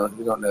 You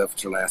don't know if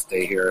it's your last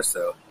day here.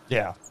 So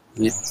yeah,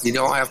 you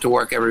don't have to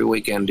work every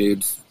weekend,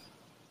 dudes.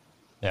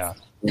 Yeah.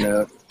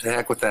 To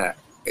heck with that.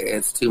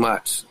 It's too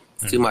much.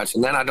 It's too much.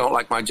 And then I don't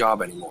like my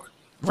job anymore.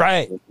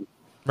 Right.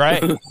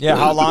 Yeah.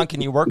 How long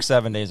can you work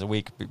 7 days a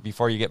week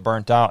before you get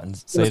burnt out and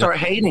start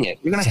hating it?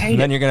 You're going to hate it.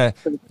 And then you're going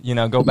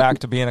to, go back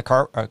to being a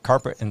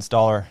carpet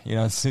installer,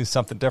 do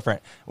something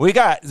different.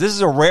 This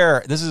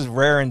is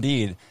rare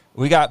indeed.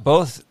 We got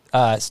both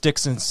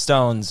Sticks and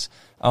Stones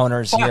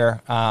owners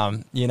here.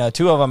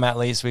 Two of them at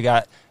least. We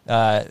got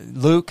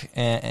Luke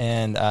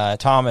and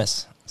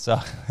Thomas. So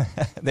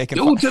they can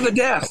do to the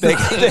death. They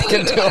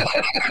can do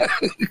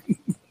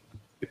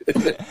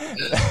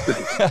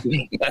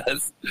it.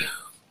 Yes.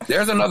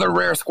 There's another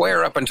rare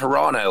square up in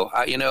Toronto.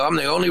 I'm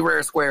the only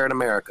rare square in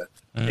America,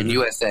 in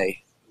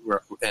USA.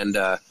 And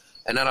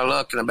then I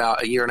looked, and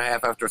about a year and a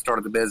half after I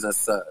started the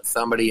business,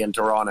 somebody in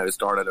Toronto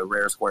started a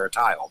rare square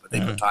tile, but they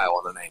put tile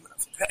on the name. And I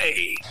said,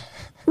 hey,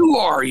 who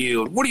are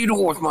you? What are you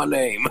doing with my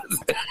name?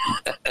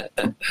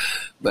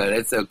 But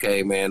it's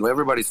okay, man.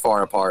 Everybody's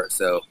far apart,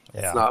 so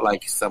it's not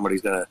like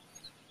somebody's going to.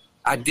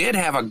 I did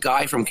have a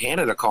guy from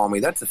Canada call me.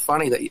 That's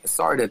funny that.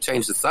 Sorry to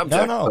change the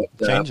subject. No,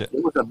 but, change it.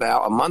 It was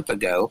about a month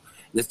ago.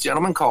 This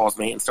gentleman calls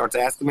me and starts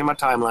asking me my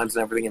timelines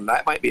and everything, and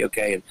that might be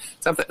okay. And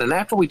something. And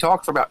after we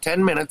talked for about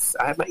 10 minutes,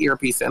 I had my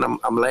earpiece in.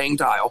 I'm laying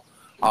tile,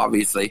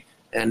 obviously,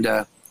 and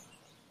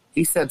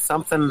he said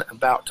something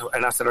about.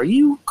 And I said, "Are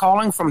you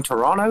calling from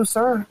Toronto,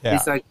 sir?" Yeah.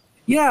 He's like,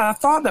 "Yeah, I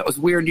thought that was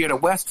weird. You had a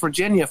West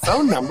Virginia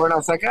phone number." And I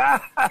was like, I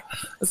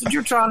said,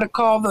 "You're trying to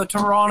call the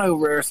Toronto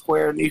Rare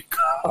Square, and you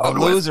called a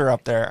loser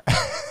up there."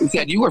 He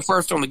said, "You were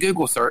first on the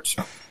Google search."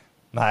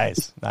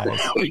 Nice. There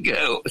we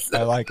go.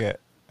 I like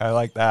it. I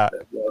like that.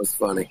 That was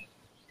funny.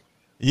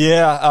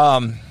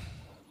 Yeah.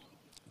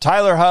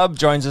 Tyler Hubb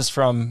joins us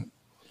from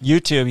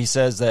YouTube. He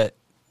says that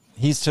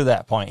he's to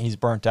that point. He's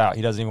burnt out.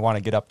 He doesn't even want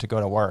to get up to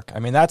go to work. I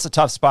mean, that's a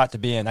tough spot to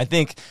be in. I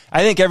think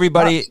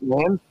everybody's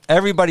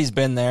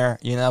been there,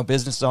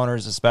 business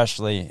owners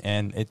especially,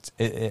 and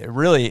it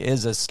really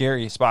is a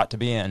scary spot to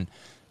be in.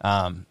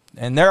 And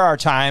there are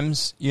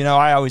times,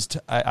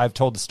 I've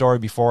told the story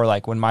before,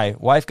 like when my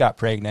wife got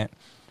pregnant,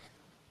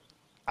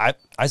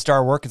 I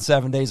started working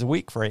 7 days a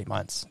week for 8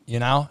 months.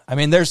 I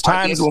mean, there's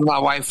times when my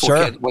wife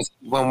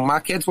when my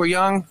kids were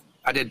young,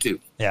 I did too.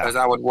 Yeah, because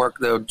I would work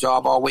the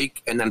job all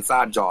week and then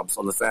side jobs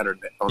on the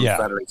Saturday,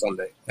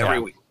 Sunday, every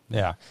week.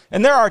 Yeah,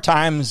 and there are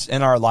times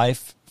in our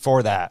life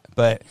for that,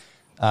 but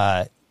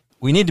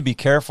we need to be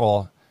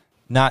careful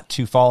not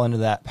to fall into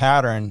that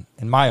pattern.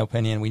 In my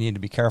opinion, we need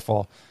to be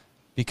careful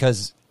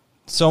because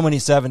so many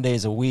 7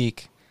 days a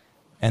week.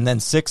 And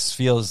then 6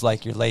 feels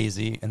like you're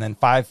lazy, and then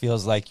 5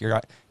 feels like you're,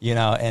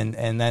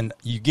 and then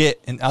you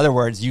get, in other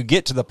words, you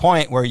get to the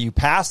point where you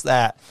pass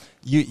that,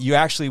 you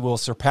actually will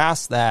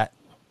surpass that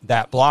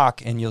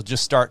block, and you'll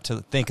just start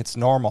to think it's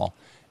normal.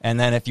 And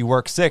then if you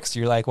work 6,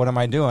 you're like, what am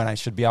I doing? I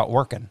should be out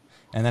working.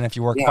 And then if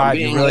you work 5,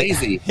 you're really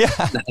lazy.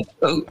 Yeah.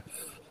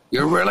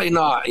 You're really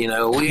not, we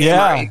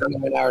hammer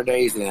 8-hour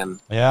days in.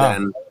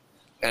 Yeah.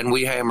 And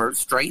we hammer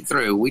straight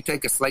through. We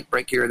take a slate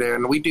break here or there,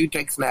 and we do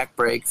take snack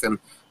breaks, and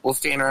we'll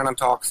stand around and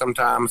talk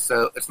sometimes.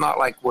 So it's not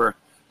like we're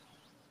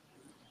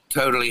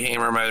totally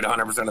hammer mode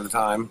 100% of the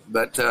time.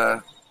 But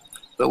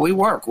we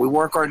work. We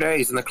work our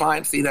days, and the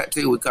clients see that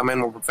too. We come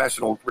in, we're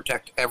professional, we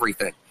protect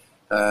everything.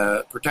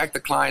 Protect the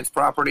client's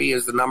property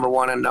is the number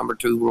 1 and number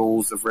 2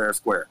 rules of Rare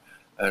Square.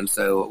 And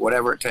so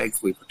whatever it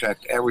takes, we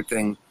protect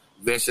everything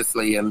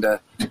viciously, and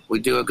we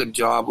do a good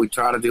job. We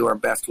try to do our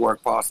best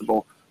work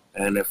possible.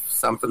 And if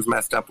something's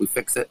messed up, we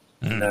fix it.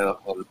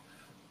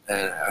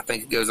 And I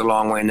think it goes a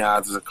long way now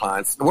as the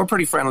clients. And we're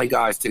pretty friendly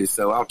guys too,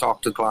 so I'll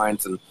talk to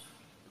clients and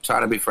try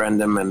to befriend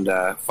them, and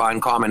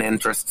find common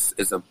interests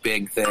is a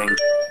big thing.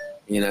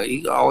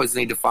 You always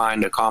need to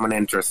find a common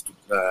interest,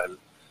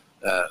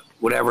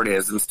 whatever it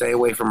is, and stay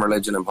away from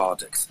religion and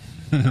politics.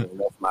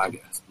 That's my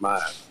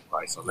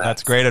advice on that.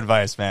 That's great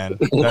advice, man.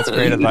 That's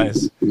great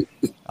advice.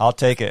 I'll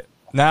take it.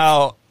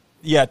 Now,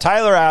 yeah,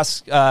 Tyler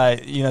asks,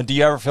 do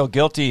you ever feel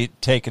guilty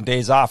taking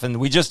days off? And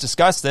we just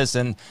discussed this,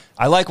 and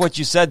I like what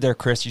you said there,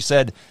 Chris. You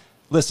said,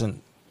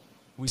 listen,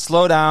 we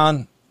slow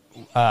down.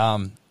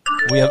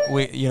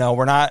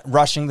 We're not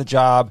rushing the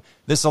job.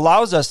 This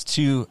allows us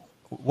to,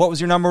 what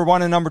was your number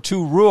one and number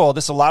two rule?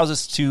 This allows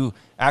us to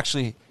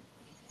actually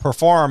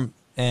perform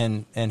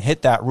and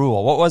hit that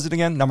rule. What was it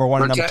again? Number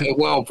one and number two?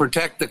 Well,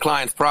 protect the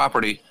client's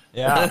property.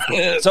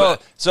 Yeah.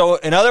 So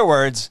in other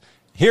words,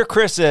 here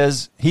Chris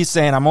is, he's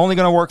saying, I'm only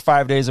going to work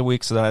 5 days a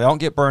week so that I don't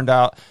get burned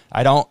out.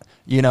 I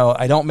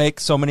don't make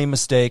so many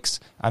mistakes.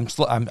 I'm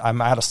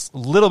at a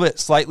little bit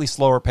slightly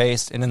slower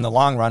pace. And in the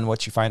long run,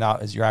 what you find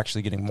out is you're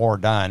actually getting more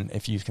done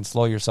if you can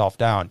slow yourself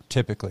down.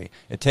 Typically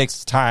it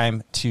takes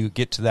time to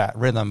get to that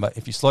rhythm, but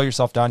if you slow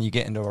yourself down, you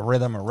get into a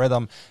rhythm,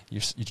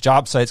 your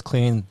job site's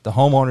clean, the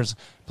homeowner's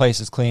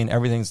place is clean,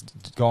 everything's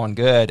going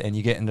good. And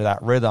you get into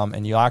that rhythm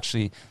and you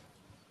actually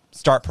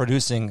start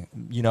producing,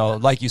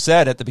 like you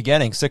said at the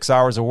beginning, 6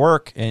 hours of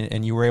work,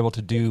 and you were able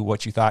to do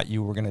what you thought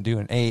you were going to do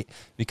in 8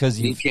 because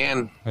you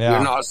can. Yeah.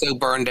 You're not so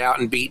burned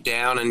out and beat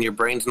down, and your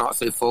brain's not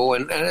so full.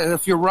 And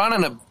if you're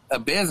running a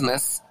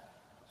business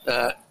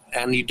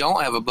and you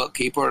don't have a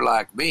bookkeeper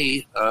like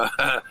me,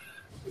 I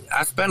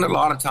spend a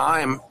lot of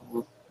time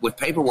with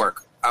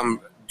paperwork.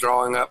 I'm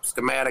drawing up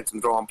schematics, I'm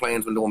drawing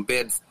plans, I'm doing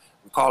bids,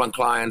 I'm calling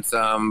clients,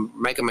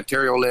 making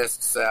material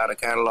lists out of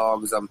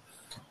catalogs.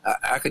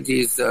 I could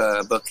use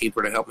a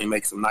bookkeeper to help me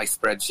make some nice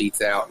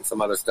spreadsheets out and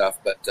some other stuff,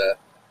 but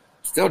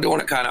still doing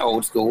it kind of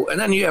old school. And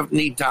then you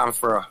need time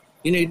for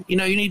you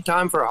need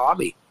time for a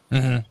hobby.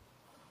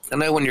 Mm-hmm. I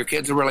know when your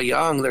kids are really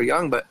young, they're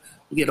young, but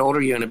you get older,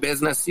 you're in a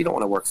business, you don't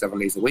want to work 7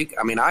 days a week.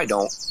 I mean, I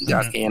don't. You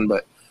guys can,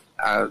 but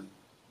I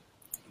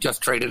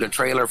just traded a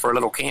trailer for a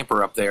little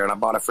camper up there, and I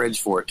bought a fridge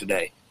for it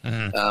today,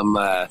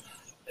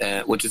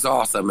 which is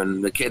awesome.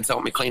 And the kids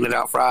helped me clean it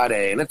out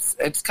Friday, and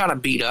it's kind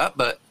of beat up,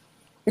 but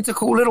it's a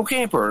cool little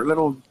camper, a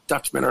little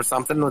Dutchman or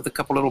something with a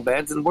couple little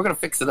beds, and we're going to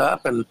fix it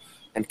up and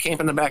camp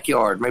in the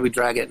backyard, maybe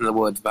drag it in the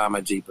woods by my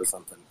Jeep or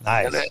something.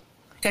 Nice. And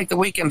take the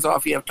weekends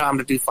off. You have time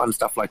to do fun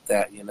stuff like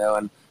that,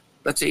 and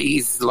let you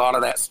ease a lot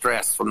of that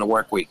stress from the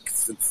work week.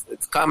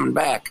 It's coming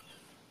back.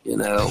 We're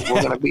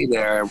going to be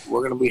there.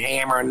 We're going to be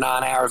hammering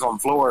 9 hours on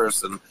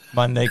floors. And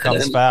Monday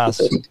comes fast.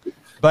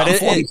 But I'm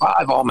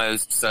 45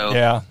 almost, so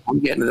yeah. I'm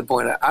getting to the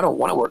point I don't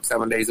want to work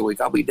 7 days a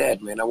week. I'll be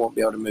dead, man. I won't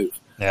be able to move.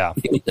 Yeah.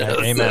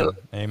 Amen.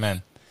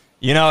 Amen.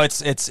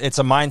 It's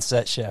a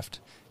mindset shift.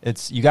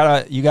 You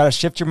gotta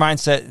shift your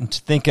mindset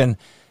into thinking,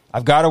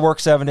 I've got to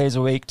work 7 days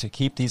a week to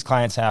keep these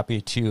clients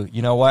happy. To,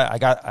 you know what,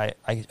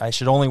 I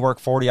should only work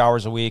 40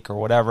 hours a week or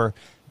whatever,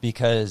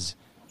 because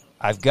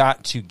I've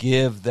got to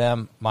give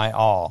them my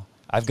all.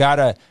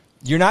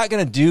 You're not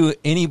going to do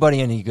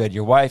anybody any good,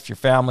 your wife, your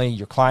family,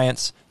 your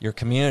clients, your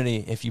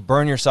community, if you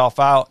burn yourself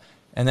out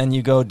and then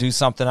you go do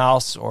something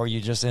else, or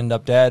you just end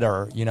up dead,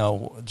 or,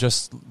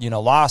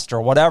 lost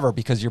or whatever,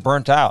 because you're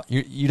burnt out.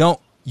 You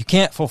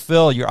can't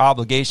fulfill your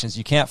obligations.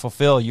 You can't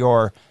fulfill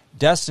your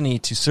destiny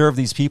to serve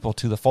these people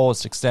to the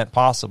fullest extent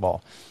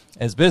possible.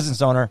 As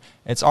business owner,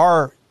 it's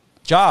our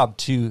job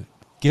to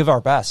give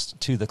our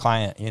best to the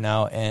client,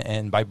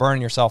 and by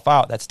burning yourself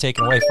out, that's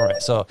taken away from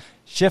it. So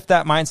shift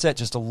that mindset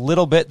just a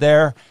little bit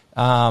there,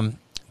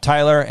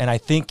 Tyler, and I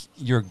think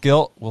your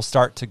guilt will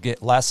start to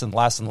get less and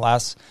less and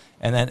less.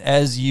 And then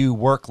as you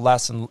work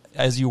start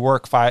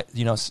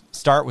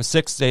with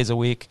 6 days a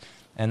week,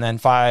 and then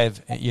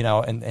 5,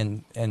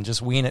 and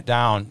just wean it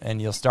down,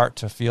 and you'll start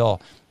to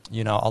feel,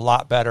 a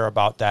lot better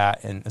about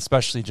that. And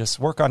especially just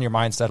work on your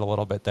mindset a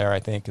little bit there, I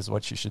think, is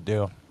what you should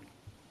do.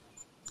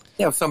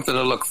 You have something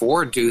to look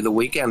forward to. The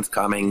weekend's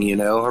coming,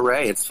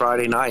 hooray, it's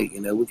Friday night,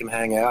 we can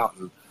hang out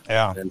and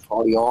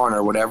party on,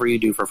 or whatever you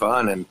do for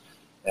fun.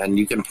 And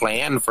you can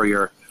plan for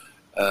your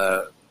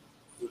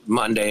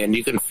Monday, and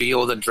you can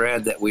feel the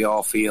dread that we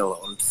all feel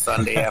on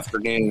Sunday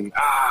afternoon.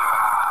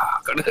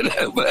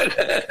 But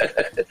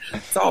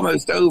it's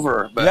almost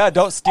over. But yeah,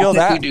 don't steal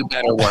that. We do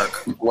better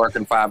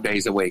working 5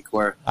 days a week.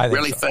 We're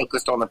really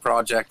focused on the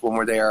project when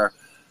we're there.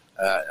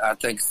 I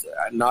think,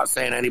 I'm not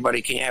saying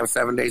anybody can't have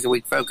 7 days a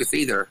week focus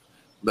either,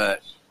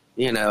 but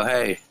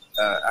hey,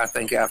 I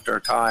think after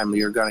a time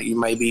you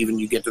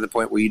get to the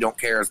point where you don't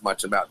care as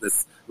much about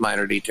this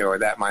minor detail or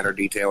that minor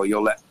detail.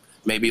 You'll let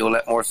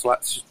more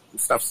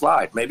stuff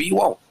slide. Maybe you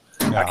won't.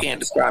 Yeah. I can't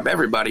describe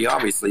everybody,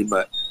 obviously,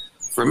 but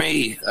for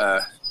me,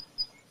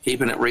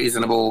 keeping it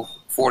reasonable,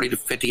 40 to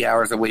 50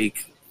 hours a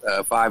week,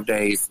 5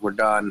 days, we're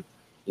done,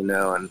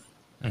 and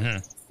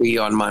see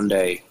you on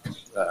Monday,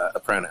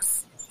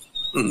 apprentice.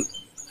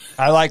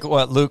 I like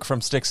what Luke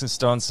from Sticks and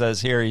Stones says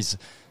here. He's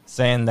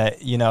saying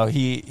that,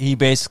 he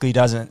basically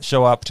doesn't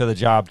show up to the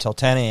job till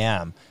 10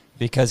 a.m.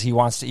 because he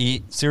wants to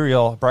eat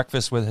cereal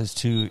breakfast with his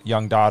 2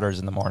 young daughters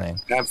in the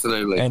morning.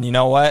 Absolutely. And you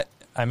know what?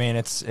 I mean,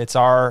 it's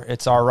our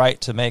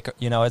right to make,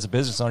 as a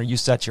business owner, you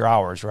set your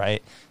hours,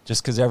 right?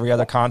 Just because every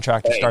other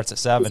contractor starts at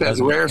 7. It says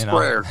Rare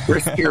Square,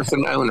 Chris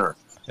Pearson, owner.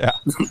 Yeah.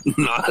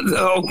 Not the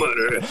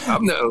homeowner.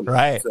 I'm the owner.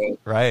 Right. So,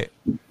 right.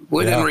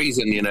 Within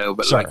reason,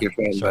 but sure, like you're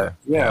saying, sure.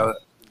 but yeah.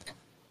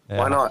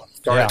 Why not?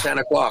 Start at 10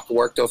 o'clock,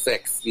 work till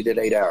 6. You did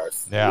 8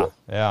 hours.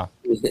 Yeah.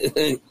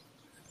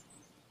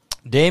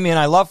 Damien,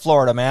 I love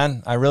Florida,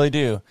 man. I really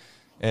do.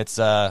 It's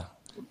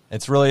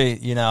really,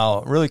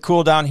 really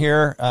cool down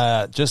here.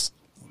 Just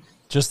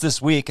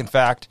this week, in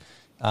fact,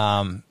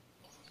 I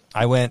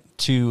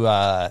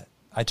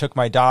took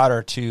my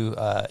daughter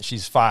to,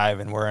 she's 5,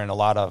 and we're in a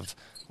lot of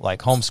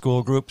like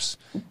homeschool groups.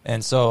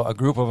 And so a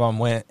group of them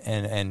went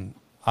and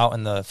out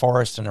in the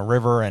forest and a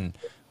river, and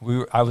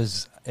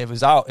it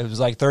was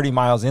like 30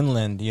 miles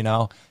inland,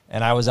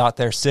 and I was out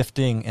there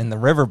sifting in the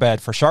riverbed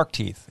for shark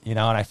teeth, and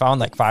I found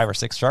like 5 or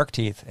 6 shark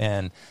teeth,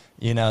 and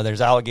there's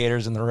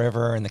alligators in the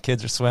river, and the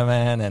kids are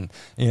swimming, and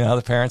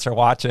the parents are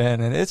watching,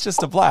 and it's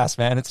just a blast,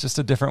 man. It's just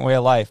a different way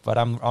of life, but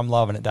I'm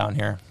loving it down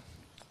here.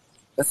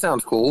 That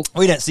sounds cool.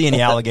 We didn't see any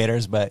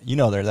alligators, but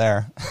they're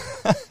there.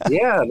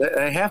 Yeah,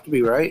 they have to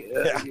be, right?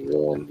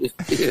 In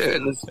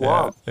the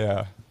swamp.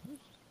 Yeah.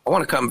 I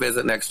want to come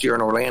visit next year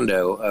in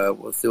Orlando.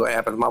 We'll see what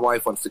happens. My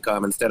wife wants to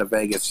come instead of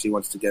Vegas. She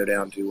wants to go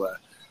down to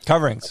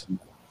Coverings,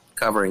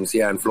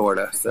 in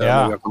Florida. So maybe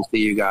I'll come see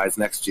you guys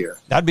next year.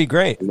 That'd be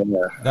great. Then,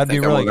 that'd be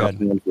really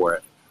good. For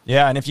it.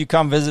 Yeah, and if you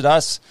come visit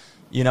us,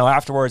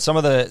 afterwards, some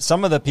of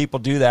the people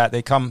do that.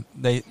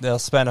 They'll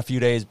spend a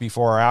few days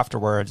before or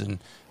afterwards, and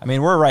I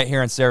mean, we're right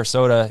here in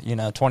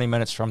Sarasota, 20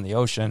 minutes from the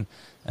ocean.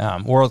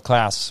 World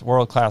class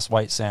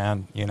white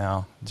sand,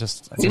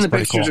 just seen the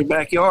pretty pictures cool. of your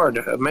backyard.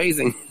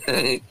 Amazing.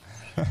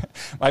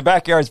 My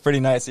backyard's pretty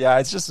nice. Yeah,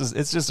 it's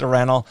just a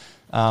rental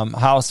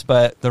house,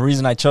 but the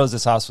reason I chose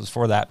this house was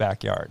for that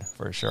backyard,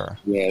 for sure.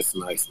 Yeah, it's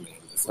nice, man.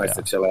 It's nice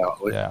to chill out.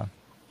 Yeah.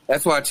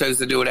 That's why I chose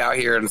to do it out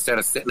here instead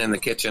of sitting in the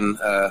kitchen.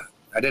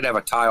 I did have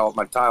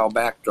my tile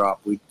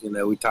backdrop. We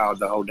tiled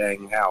the whole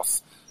dang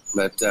house,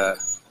 but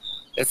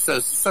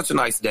it's such a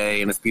nice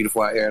day and it's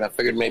beautiful out here. And I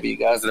figured maybe you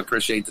guys would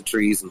appreciate the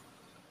trees and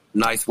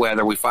nice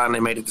weather. We finally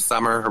made it to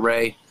summer.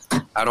 Hooray.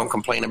 I don't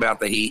complain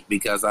about the heat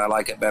because I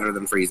like it better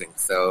than freezing.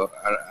 So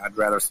I'd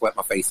rather sweat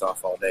my face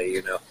off all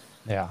day,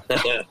 Yeah,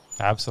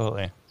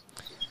 absolutely.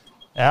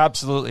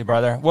 Absolutely,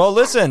 brother. Well,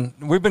 listen,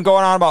 we've been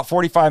going on about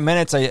 45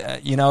 minutes.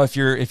 If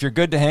you're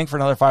good to hang for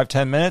another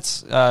 5-10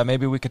 minutes,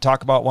 maybe we could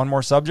talk about one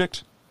more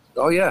subject.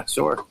 Oh yeah,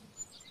 sure.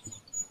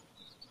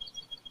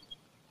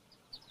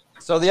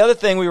 So the other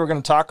thing we were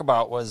going to talk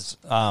about was,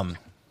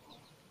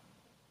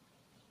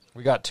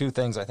 we got 2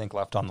 things I think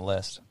left on the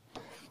list,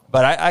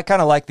 but I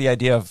kind of like the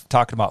idea of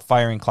talking about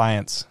firing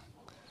clients.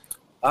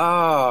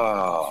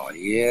 Oh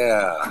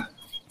yeah,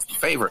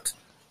 favorite.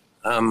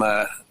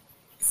 The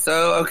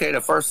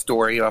first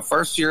story,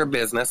 first year of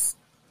business,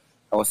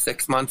 I was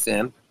 6 months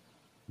in,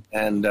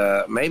 and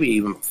maybe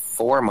even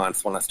 4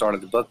 months when I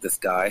started to book this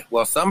guy.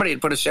 Well, somebody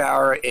had put a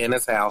shower in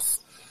his house,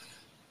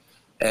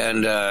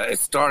 and it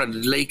started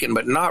leaking,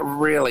 but not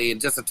really.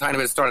 Just a tiny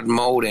bit started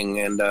molding,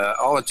 and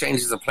all the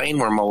changes of plane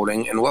were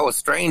molding. And what was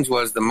strange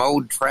was the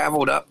mold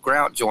traveled up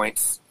grout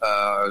joints.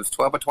 It was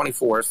 12 by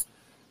 24s,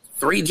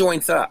 3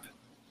 joints up.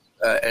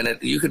 And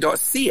you could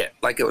see it,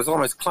 like it was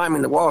almost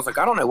climbing the walls. Like,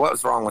 I don't know what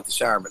was wrong with the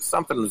shower, but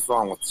something was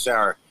wrong with the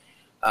shower.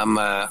 And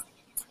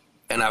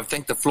I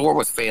think the floor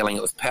was failing.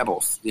 It was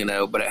pebbles,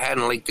 but it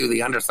hadn't leaked through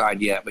the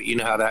underside yet. But you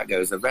know how that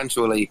goes.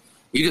 Eventually,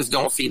 you just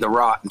don't see the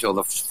rot until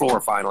the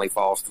floor finally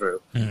falls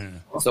through.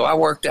 So I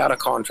worked out a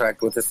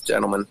contract with this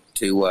gentleman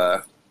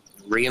to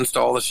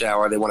reinstall the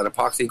shower. They wanted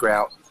epoxy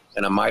grout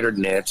and a mitered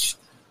niche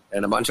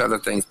and a bunch of other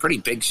things. Pretty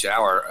big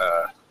shower.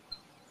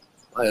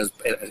 It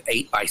was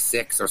 8 by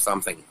 6 or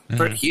something.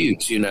 Pretty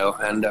huge,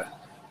 and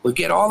we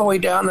get all the way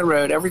down the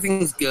road.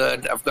 Everything's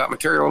good. I've got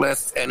material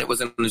lists, and it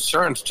was an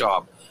insurance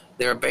job.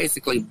 They're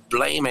basically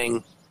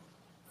blaming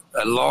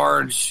a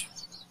large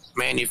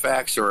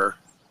manufacturer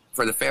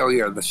for the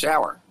failure of the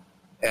shower.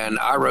 And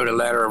I wrote a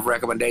letter of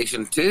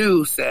recommendation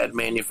to said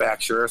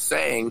manufacturer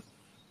saying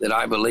that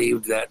I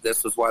believed that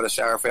this was why the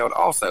shower failed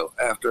also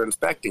after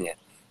inspecting it.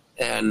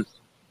 And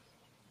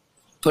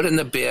put in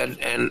the bid,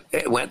 and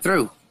it went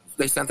through.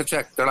 They sent the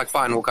check. They're like,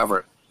 fine, we'll cover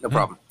it. No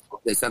problem.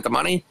 They sent the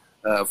money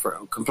for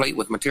complete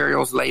with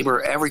materials,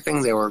 labor,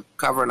 everything. They were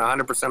covering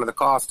 100% of the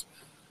cost.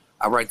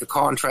 I write the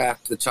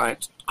contract. The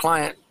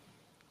client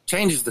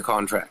changes the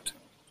contract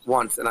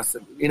once. And I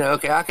said,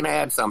 okay, I can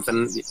add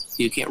something.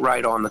 You can't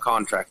write on the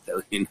contract,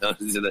 though.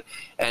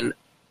 And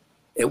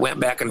it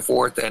went back and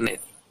forth. And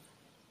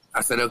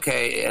I said,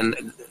 okay.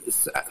 And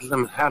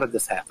how did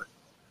this happen?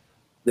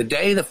 The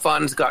day the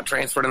funds got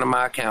transferred into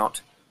my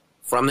account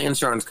from the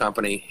insurance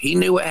company, he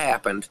knew what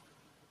happened,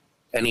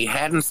 and he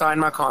hadn't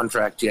signed my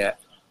contract yet.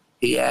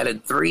 He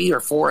added 3 or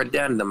 4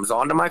 addendums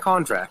onto my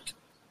contract,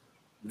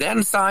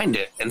 then signed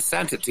it and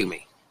sent it to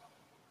me.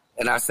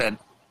 And I said,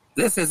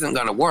 this isn't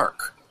going to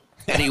work.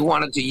 And he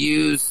wanted to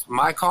use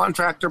my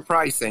contractor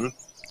pricing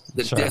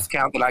the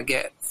discount that I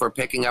get for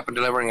picking up and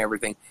delivering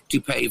everything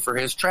to pay for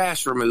his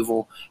trash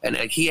removal. And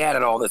he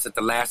added all this at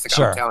the last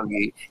thing. I'm telling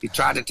you, he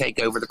tried to take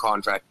over the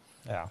contract.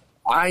 Yeah.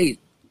 I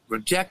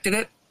rejected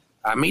it.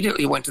 I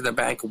immediately went to the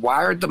bank,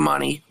 wired the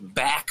money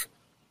back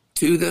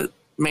to the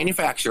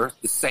manufacturer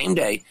the same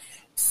day,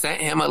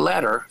 sent him a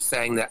letter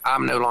saying that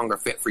I'm no longer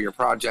fit for your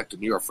project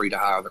and you're free to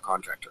hire other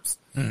contractors.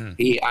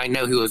 Mm-hmm. I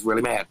know he was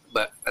really mad,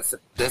 but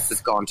this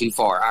has gone too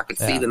far. I could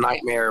see the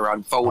nightmare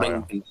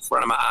unfolding in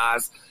front of my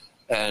eyes.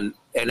 And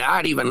it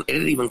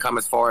didn't even come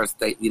as far as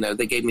they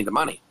gave me the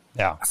money.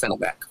 Yeah. I sent it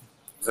back.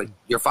 It's like,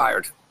 you're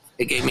fired.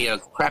 It gave me a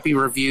crappy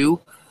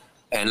review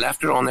and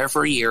left it on there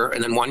for a year.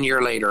 And then 1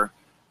 year later,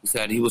 he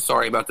said he was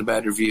sorry about the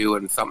bad review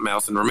and something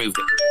else and removed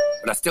it.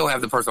 But I still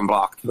have the person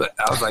blocked. But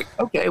I was like,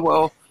 okay,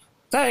 well,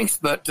 thanks.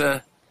 But,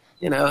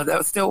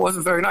 that still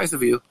wasn't very nice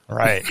of you.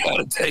 Right. You got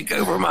to take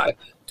over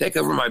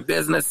my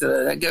business.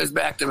 That goes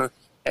back to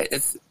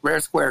it's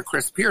Rare Square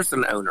Chris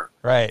Pearson owner.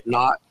 Right.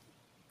 Not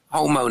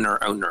homeowner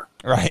owner.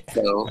 Right.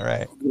 So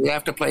we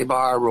have to play by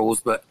our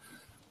rules. But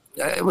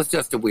it was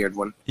just a weird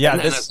one. Yeah.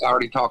 And then I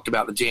already talked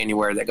about the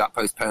January that got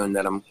postponed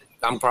that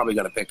I'm probably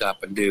going to pick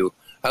up and do.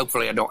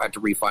 Hopefully I don't have to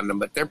refund them,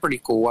 but they're pretty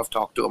cool. I've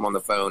talked to them on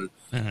the phone.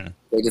 Mm-hmm.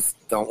 They just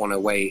don't want to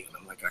wait.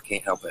 I'm like, I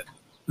can't help it.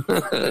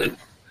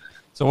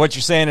 So what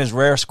you're saying is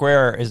Rare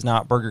Square is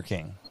not Burger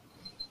King.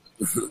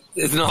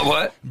 It's not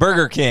what?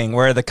 Burger King,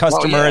 where the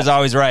customer is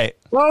always right.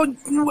 Well,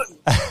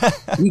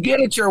 you get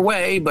it your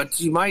way, but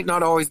you might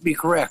not always be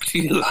correct.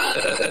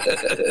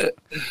 I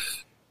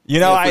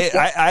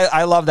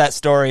love that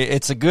story.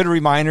 It's a good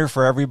reminder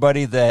for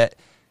everybody that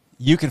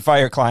you can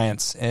fire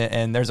clients,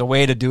 and there's a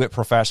way to do it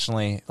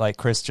professionally, like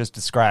Chris just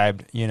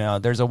described.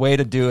 There's a way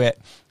to do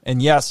it.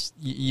 And yes,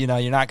 you're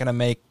not going to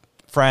make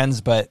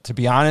friends, but to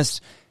be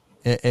honest,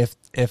 that's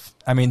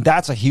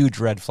a huge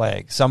red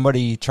flag.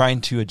 Somebody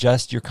trying to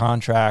adjust your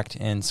contract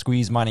and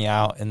squeeze money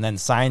out and then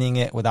signing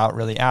it without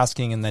really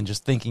asking and then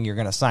just thinking you're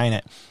going to sign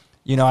it.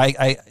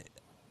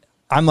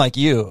 I'm like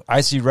you.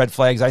 I see red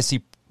flags. I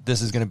see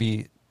this is going to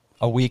be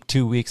a week,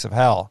 2 weeks of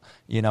hell,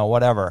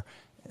 whatever,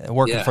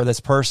 working for this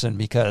person,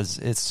 because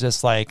it's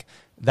just like,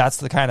 that's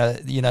the kind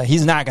of,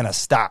 he's not going to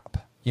stop.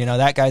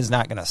 That guy's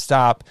not going to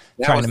stop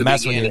trying to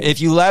mess with you.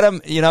 If you let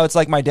him, it's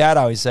like my dad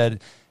always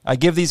said, I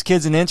give these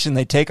kids an inch and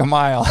they take a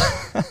mile.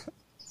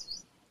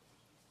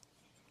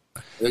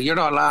 You're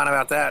not lying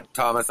about that,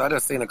 Thomas. I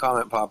just seen a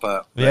comment pop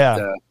up. But,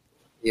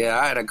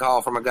 I had a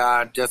call from a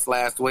guy just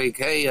last week.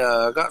 Hey,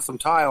 I got some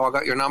tile. I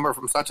got your number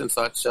from such and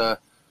such.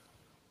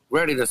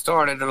 Ready to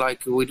start it,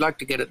 and we'd like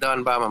to get it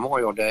done by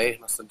Memorial Day.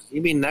 And I said,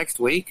 you mean next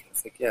week? I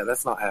said, yeah,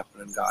 that's not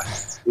happening, guy.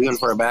 Even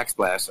for a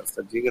backsplash. I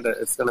said,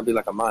 it's going to be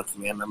like a month,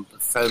 man. I'm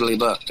totally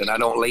booked, and I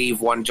don't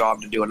leave one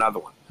job to do another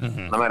one.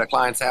 Mm-hmm. I'm at a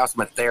client's house.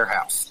 I'm at their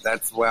house.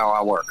 That's how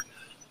I work.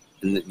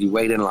 And you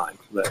wait in line.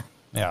 But,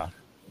 yeah,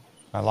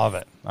 I love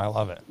it.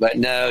 But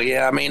no,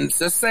 it's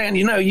just saying,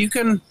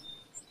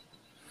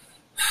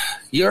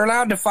 you're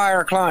allowed to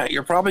fire a client.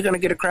 You're probably going to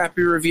get a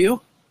crappy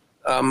review.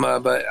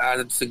 But I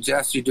would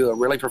suggest you do it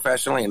really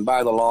professionally and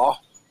by the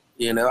law.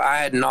 I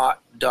had not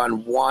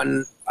done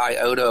one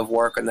iota of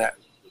work in that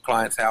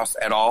client's house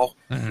at all.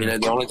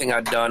 Mm-hmm. The only thing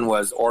I'd done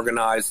was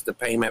organize the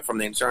payment from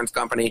the insurance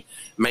company,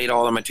 made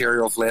all the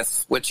materials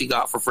lists, which he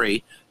got for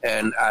free.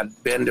 And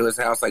I'd been to his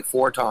house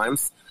 4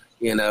 times,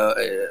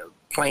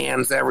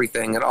 plans,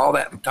 everything. And all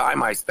that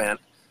time I spent,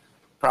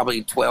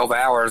 probably 12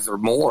 hours or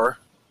more,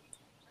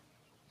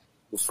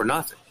 was for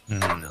nothing.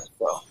 Mm-hmm.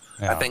 So,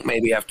 I think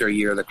maybe after a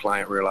year, the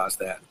client realized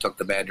that and took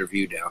the bad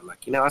review down.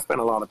 I spent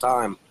a lot of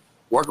time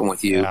working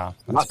with you. Yeah,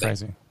 that's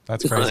crazy.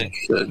 That's crazy.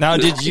 Now,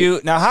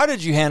 how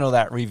did you handle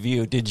that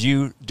review? Did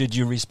you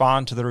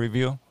respond to the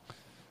review?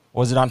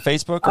 Was it on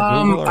Facebook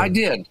or Google? I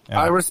did.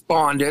 Yeah. I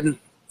responded,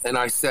 and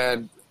I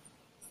said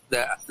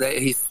that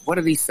what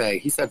did he say?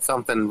 He said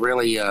something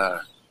really,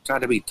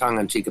 tried to be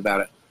tongue-in-cheek about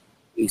it.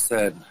 He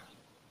said,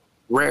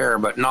 rare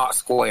but not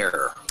square,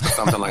 or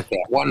something like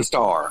that. 1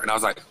 star. And I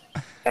was like,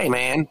 hey,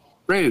 man.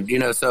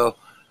 Rude, so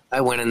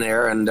I went in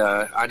there and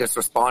I just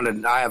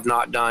responded, I have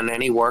not done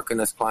any work in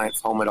this client's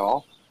home at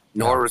all,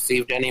 nor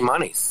received any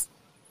monies.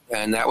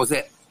 And that was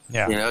it.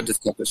 Yeah.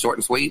 Just kept it short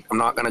and sweet. I'm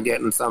not going to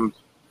get in some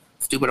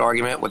stupid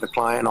argument with a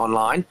client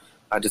online.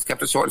 I just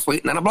kept it short and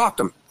sweet, and then I blocked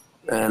them.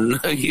 And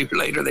a year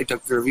later, they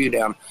took the review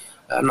down.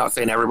 I'm not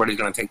saying everybody's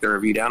going to take the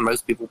review down.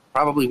 Most people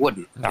probably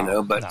wouldn't,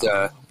 but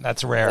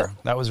that's rare.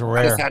 That was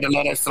rare. I just had to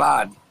let it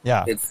slide.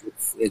 Yeah.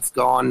 It's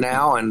gone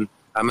now, and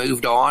I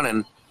moved on,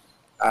 and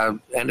I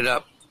ended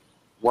up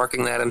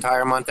working that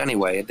entire month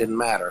anyway. It didn't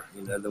matter.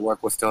 The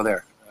work was still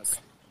there.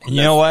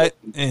 You know what?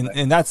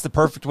 And that's the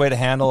perfect way to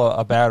handle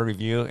a bad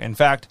review. In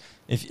fact,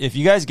 if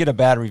you guys get a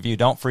bad review,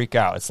 don't freak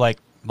out. It's like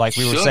we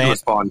were saying.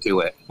 Respond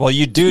to it. Well,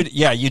 you do.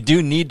 Yeah, you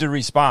do need to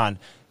respond,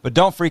 but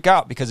don't freak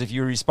out, because if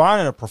you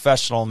respond in a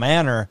professional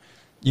manner,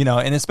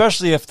 and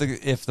especially if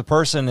the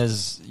person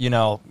is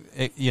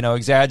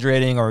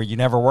exaggerating, or you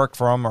never worked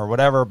for them or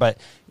whatever. But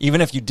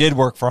even if you did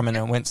work for them and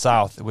it went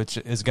south, which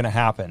is going to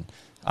happen.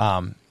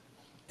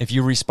 if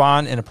you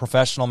respond in a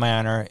professional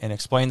manner and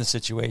explain the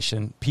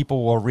situation,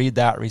 people will read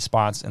that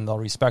response and they'll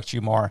respect you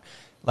more.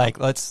 Like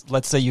let's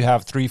say you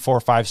have 3, 4,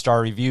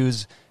 5-star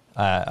reviews,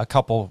 a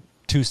couple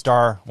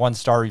 2-star,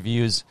 1-star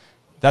reviews.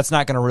 That's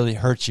not going to really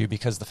hurt you,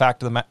 because the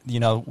fact of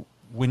the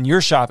when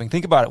you're shopping,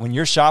 think about it. When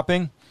you're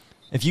shopping,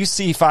 if you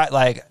see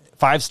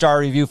 5-star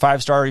review,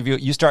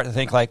 you start to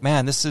think like,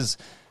 man, this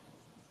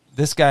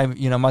guy,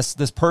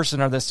 this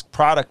person or this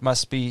product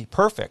must be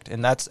perfect.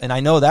 And I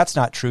know that's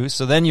not true.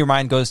 So then your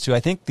mind goes to, I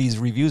think these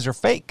reviews are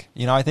fake.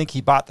 I think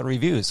he bought the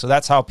reviews. So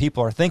that's how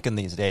people are thinking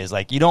these days.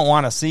 Like, you don't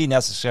want to see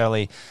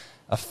necessarily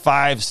a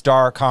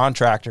 5-star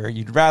contractor.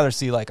 You'd rather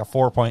see like a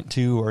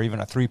 4.2 or even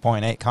a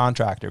 3.8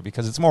 contractor,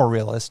 because it's more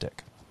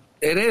realistic.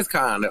 It is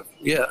kind of,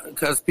 yeah,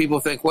 because people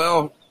think,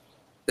 well,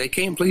 they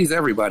can't please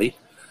everybody.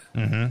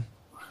 Mm-hmm.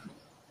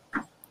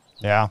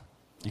 Yeah,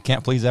 you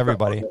can't please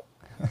everybody.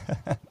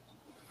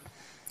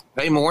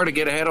 Pay more to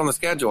get ahead on the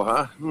schedule,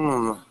 huh? I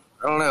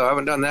don't know. I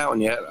haven't done that one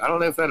yet. I don't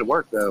know if that'd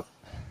work, though.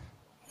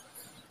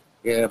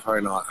 Yeah,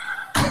 probably not.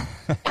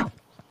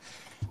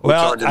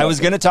 Well, I was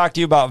going to talk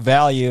to you about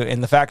value,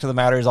 and the fact of the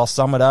matter is, I'll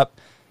sum it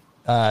up.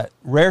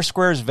 Rare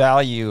Square's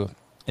value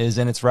is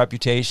in its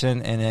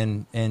reputation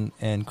and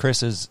in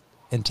Chris's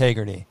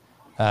integrity.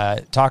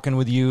 Talking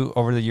with you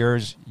over the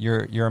years,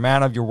 you're a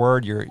man of your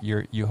word.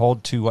 You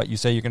hold to what you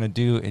say you're going to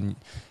do, and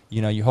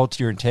you hold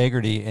to your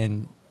integrity,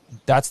 and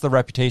that's the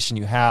reputation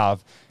you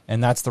have,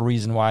 and that's the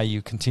reason why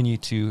you continue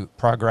to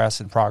progress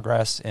and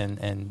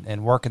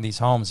work in these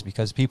homes,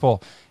 because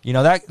people,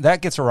 that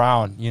gets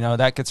around,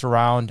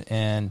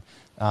 and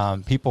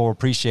people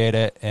appreciate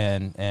it,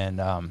 and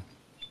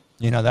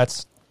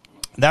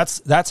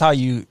that's how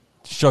you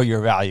show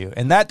your value.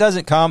 And that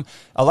doesn't come,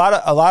 a lot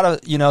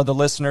of the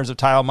listeners of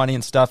Tile Money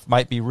and stuff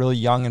might be really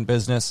young in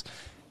business.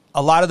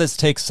 A lot of this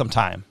takes some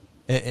time.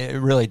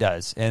 It really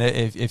does. And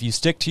if you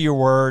stick to your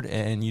word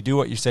and you do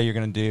what you say you're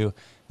going to do,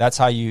 that's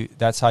how you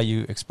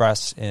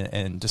express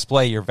and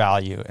display your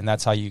value, and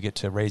that's how you get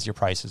to raise your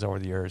prices over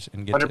the years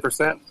and get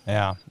 100%.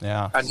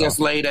 Yeah. I just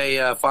laid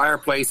a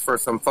fireplace for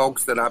some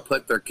folks that I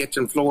put their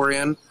kitchen floor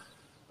in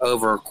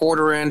over a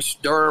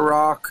 1/4-inch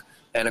Durarock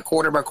and a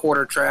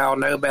 1/4x1/4 trowel,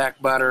 no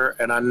back butter,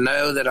 and I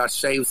know that I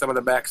shaved some of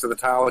the backs of the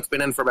tile. It's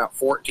been in for about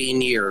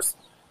 14 years.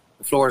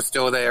 The floor is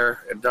still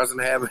there. It doesn't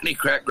have any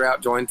crack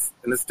grout joints,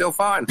 and it's still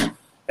fine.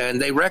 And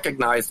they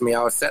recognized me.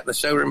 I was setting the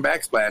showroom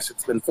backsplash.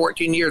 It's been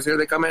 14 years. Here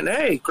they come in.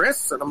 Hey,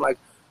 Chris. And I'm like,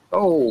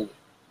 oh,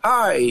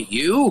 hi,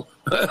 you.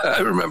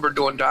 I remember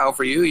doing tile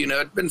for you.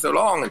 It's been so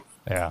long. And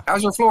yeah.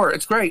 How's your floor?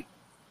 It's great.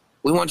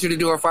 We want you to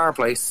do our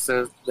fireplace.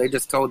 So they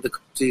just told the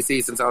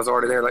GC, since I was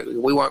already there, like,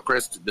 we want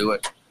Chris to do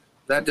it.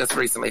 That just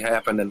recently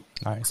happened. And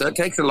nice. So it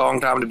takes a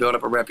long time to build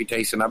up a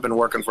reputation. I've been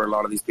working for a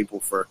lot of these people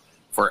for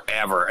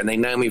forever, and they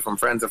know me from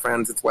friends of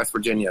friends. It's West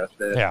Virginia.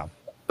 Yeah.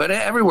 But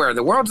everywhere.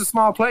 The world's a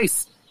small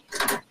place,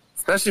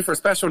 especially for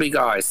specialty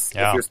guys.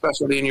 Yeah. If you're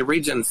specialty in your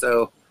region.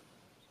 So,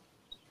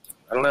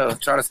 I don't know.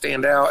 Try to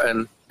stand out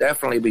and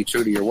definitely be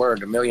true to your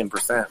word,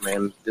 1,000,000%,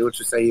 man. Do what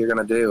you say you're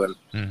going to do, and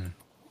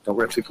don't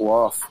rip people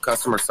off.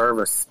 Customer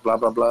service, blah,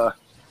 blah, blah.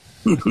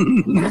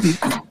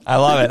 I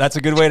love it. That's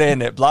a good way to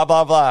end it. Blah,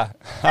 blah, blah.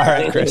 All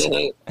right, Chris.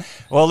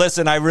 Well,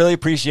 listen, I really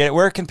appreciate it.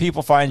 Where can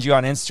people find you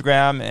on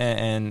Instagram,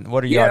 and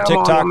what are you on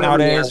TikTok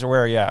nowadays, or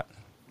where are you at?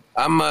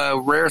 I'm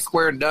Rare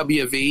Square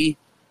WV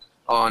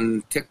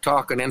on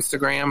TikTok and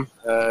Instagram,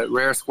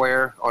 Rare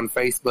Square on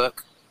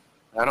Facebook.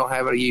 I don't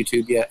have it on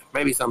YouTube yet.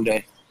 Maybe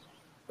someday.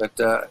 But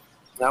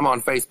I'm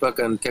on Facebook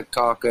and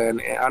TikTok,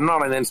 and I'm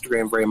not on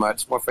Instagram very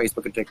much, more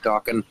Facebook and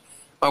TikTok. And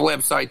my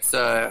website's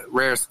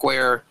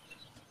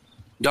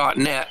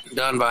raresquare.net,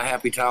 done by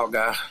Happy Tile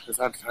Guy.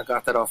 I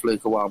got that off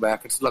Luke a while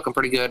back. It's looking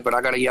pretty good, but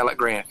I got to yell at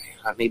Grant.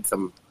 I need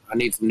some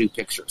new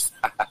pictures.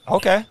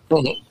 Okay.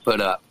 Put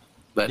up.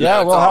 But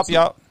yeah, we'll help you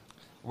out.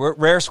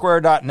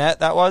 Raresquare.net,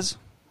 that was?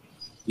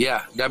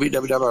 Yeah,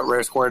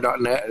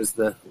 www.raresquare.net is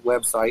the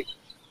website.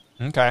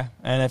 Okay.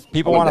 And if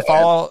people want to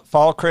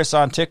follow Chris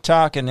on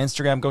TikTok and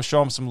Instagram, go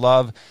show him some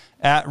love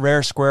at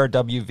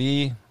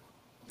RareSquareWV.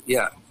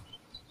 Yeah.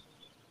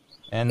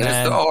 And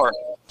then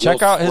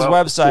check out his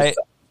website.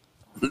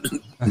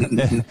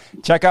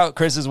 Check out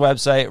Chris's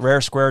website,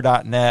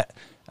 raresquare.net,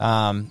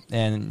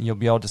 and you'll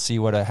be able to see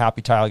what a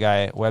Happy Tile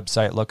Guy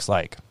website looks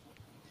like.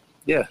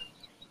 Yeah.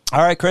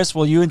 All right, Chris.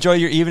 Well, you enjoy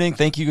your evening.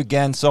 Thank you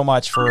again so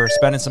much for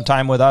spending some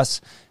time with us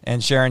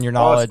and sharing your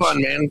knowledge. Oh, it's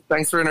fun, man.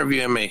 Thanks for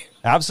interviewing me.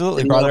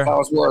 Absolutely, brother. I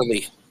was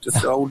worthy.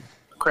 Just an old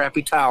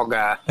crappy tile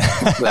guy.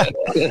 But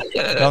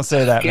don't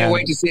say that, Can't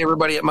wait to see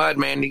everybody at Mud,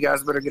 man. You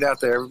guys better get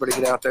out there. Everybody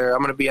get out there. I'm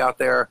going to be out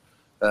there.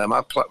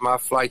 My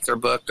flights are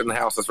booked and the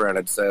house is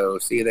rented, so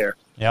see you there.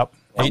 Yep.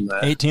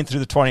 18th through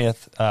the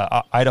 20th,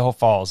 Idaho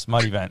Falls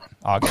Mud event,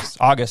 August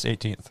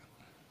 18th.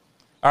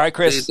 All right,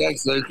 Chris. Hey,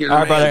 thanks, Luke. You're all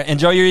right, brother.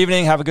 Enjoy your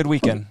evening. Have a good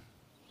weekend.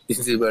 You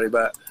too, buddy.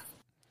 Bye.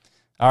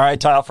 All right,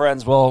 tile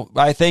friends. Well,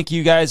 I thank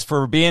you guys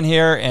for being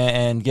here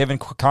and giving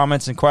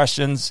comments and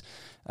questions.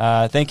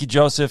 Thank you,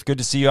 Joseph. Good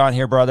to see you on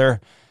here, brother.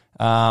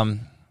 We'll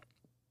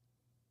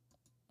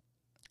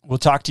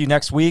talk to you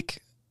next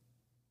week.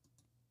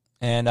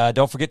 And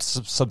don't forget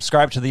to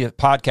subscribe to the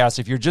podcast.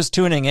 If you're just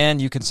tuning in,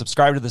 you can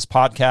subscribe to this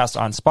podcast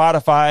on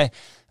Spotify,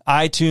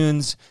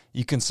 iTunes.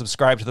 You can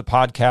subscribe to the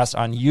podcast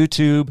on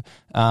YouTube,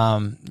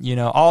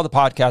 all the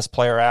podcast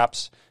player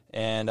apps,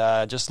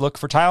 and just look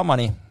for Tile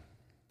Money.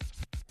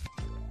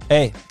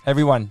 Hey,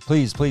 everyone,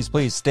 please, please,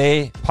 please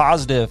stay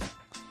positive.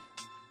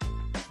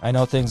 I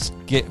know things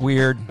get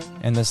weird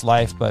in this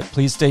life, but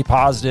please stay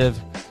positive.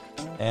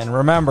 And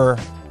remember,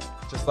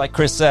 just like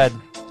Chris said,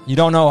 you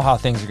don't know how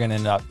things are going to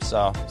end up.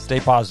 So stay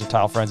positive,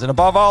 Tile friends. And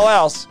above all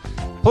else,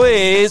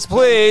 please,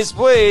 please,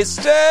 please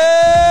stay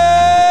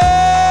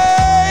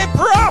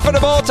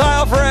profitable,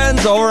 Tile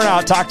friends. Over and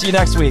out. Talk to you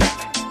next week.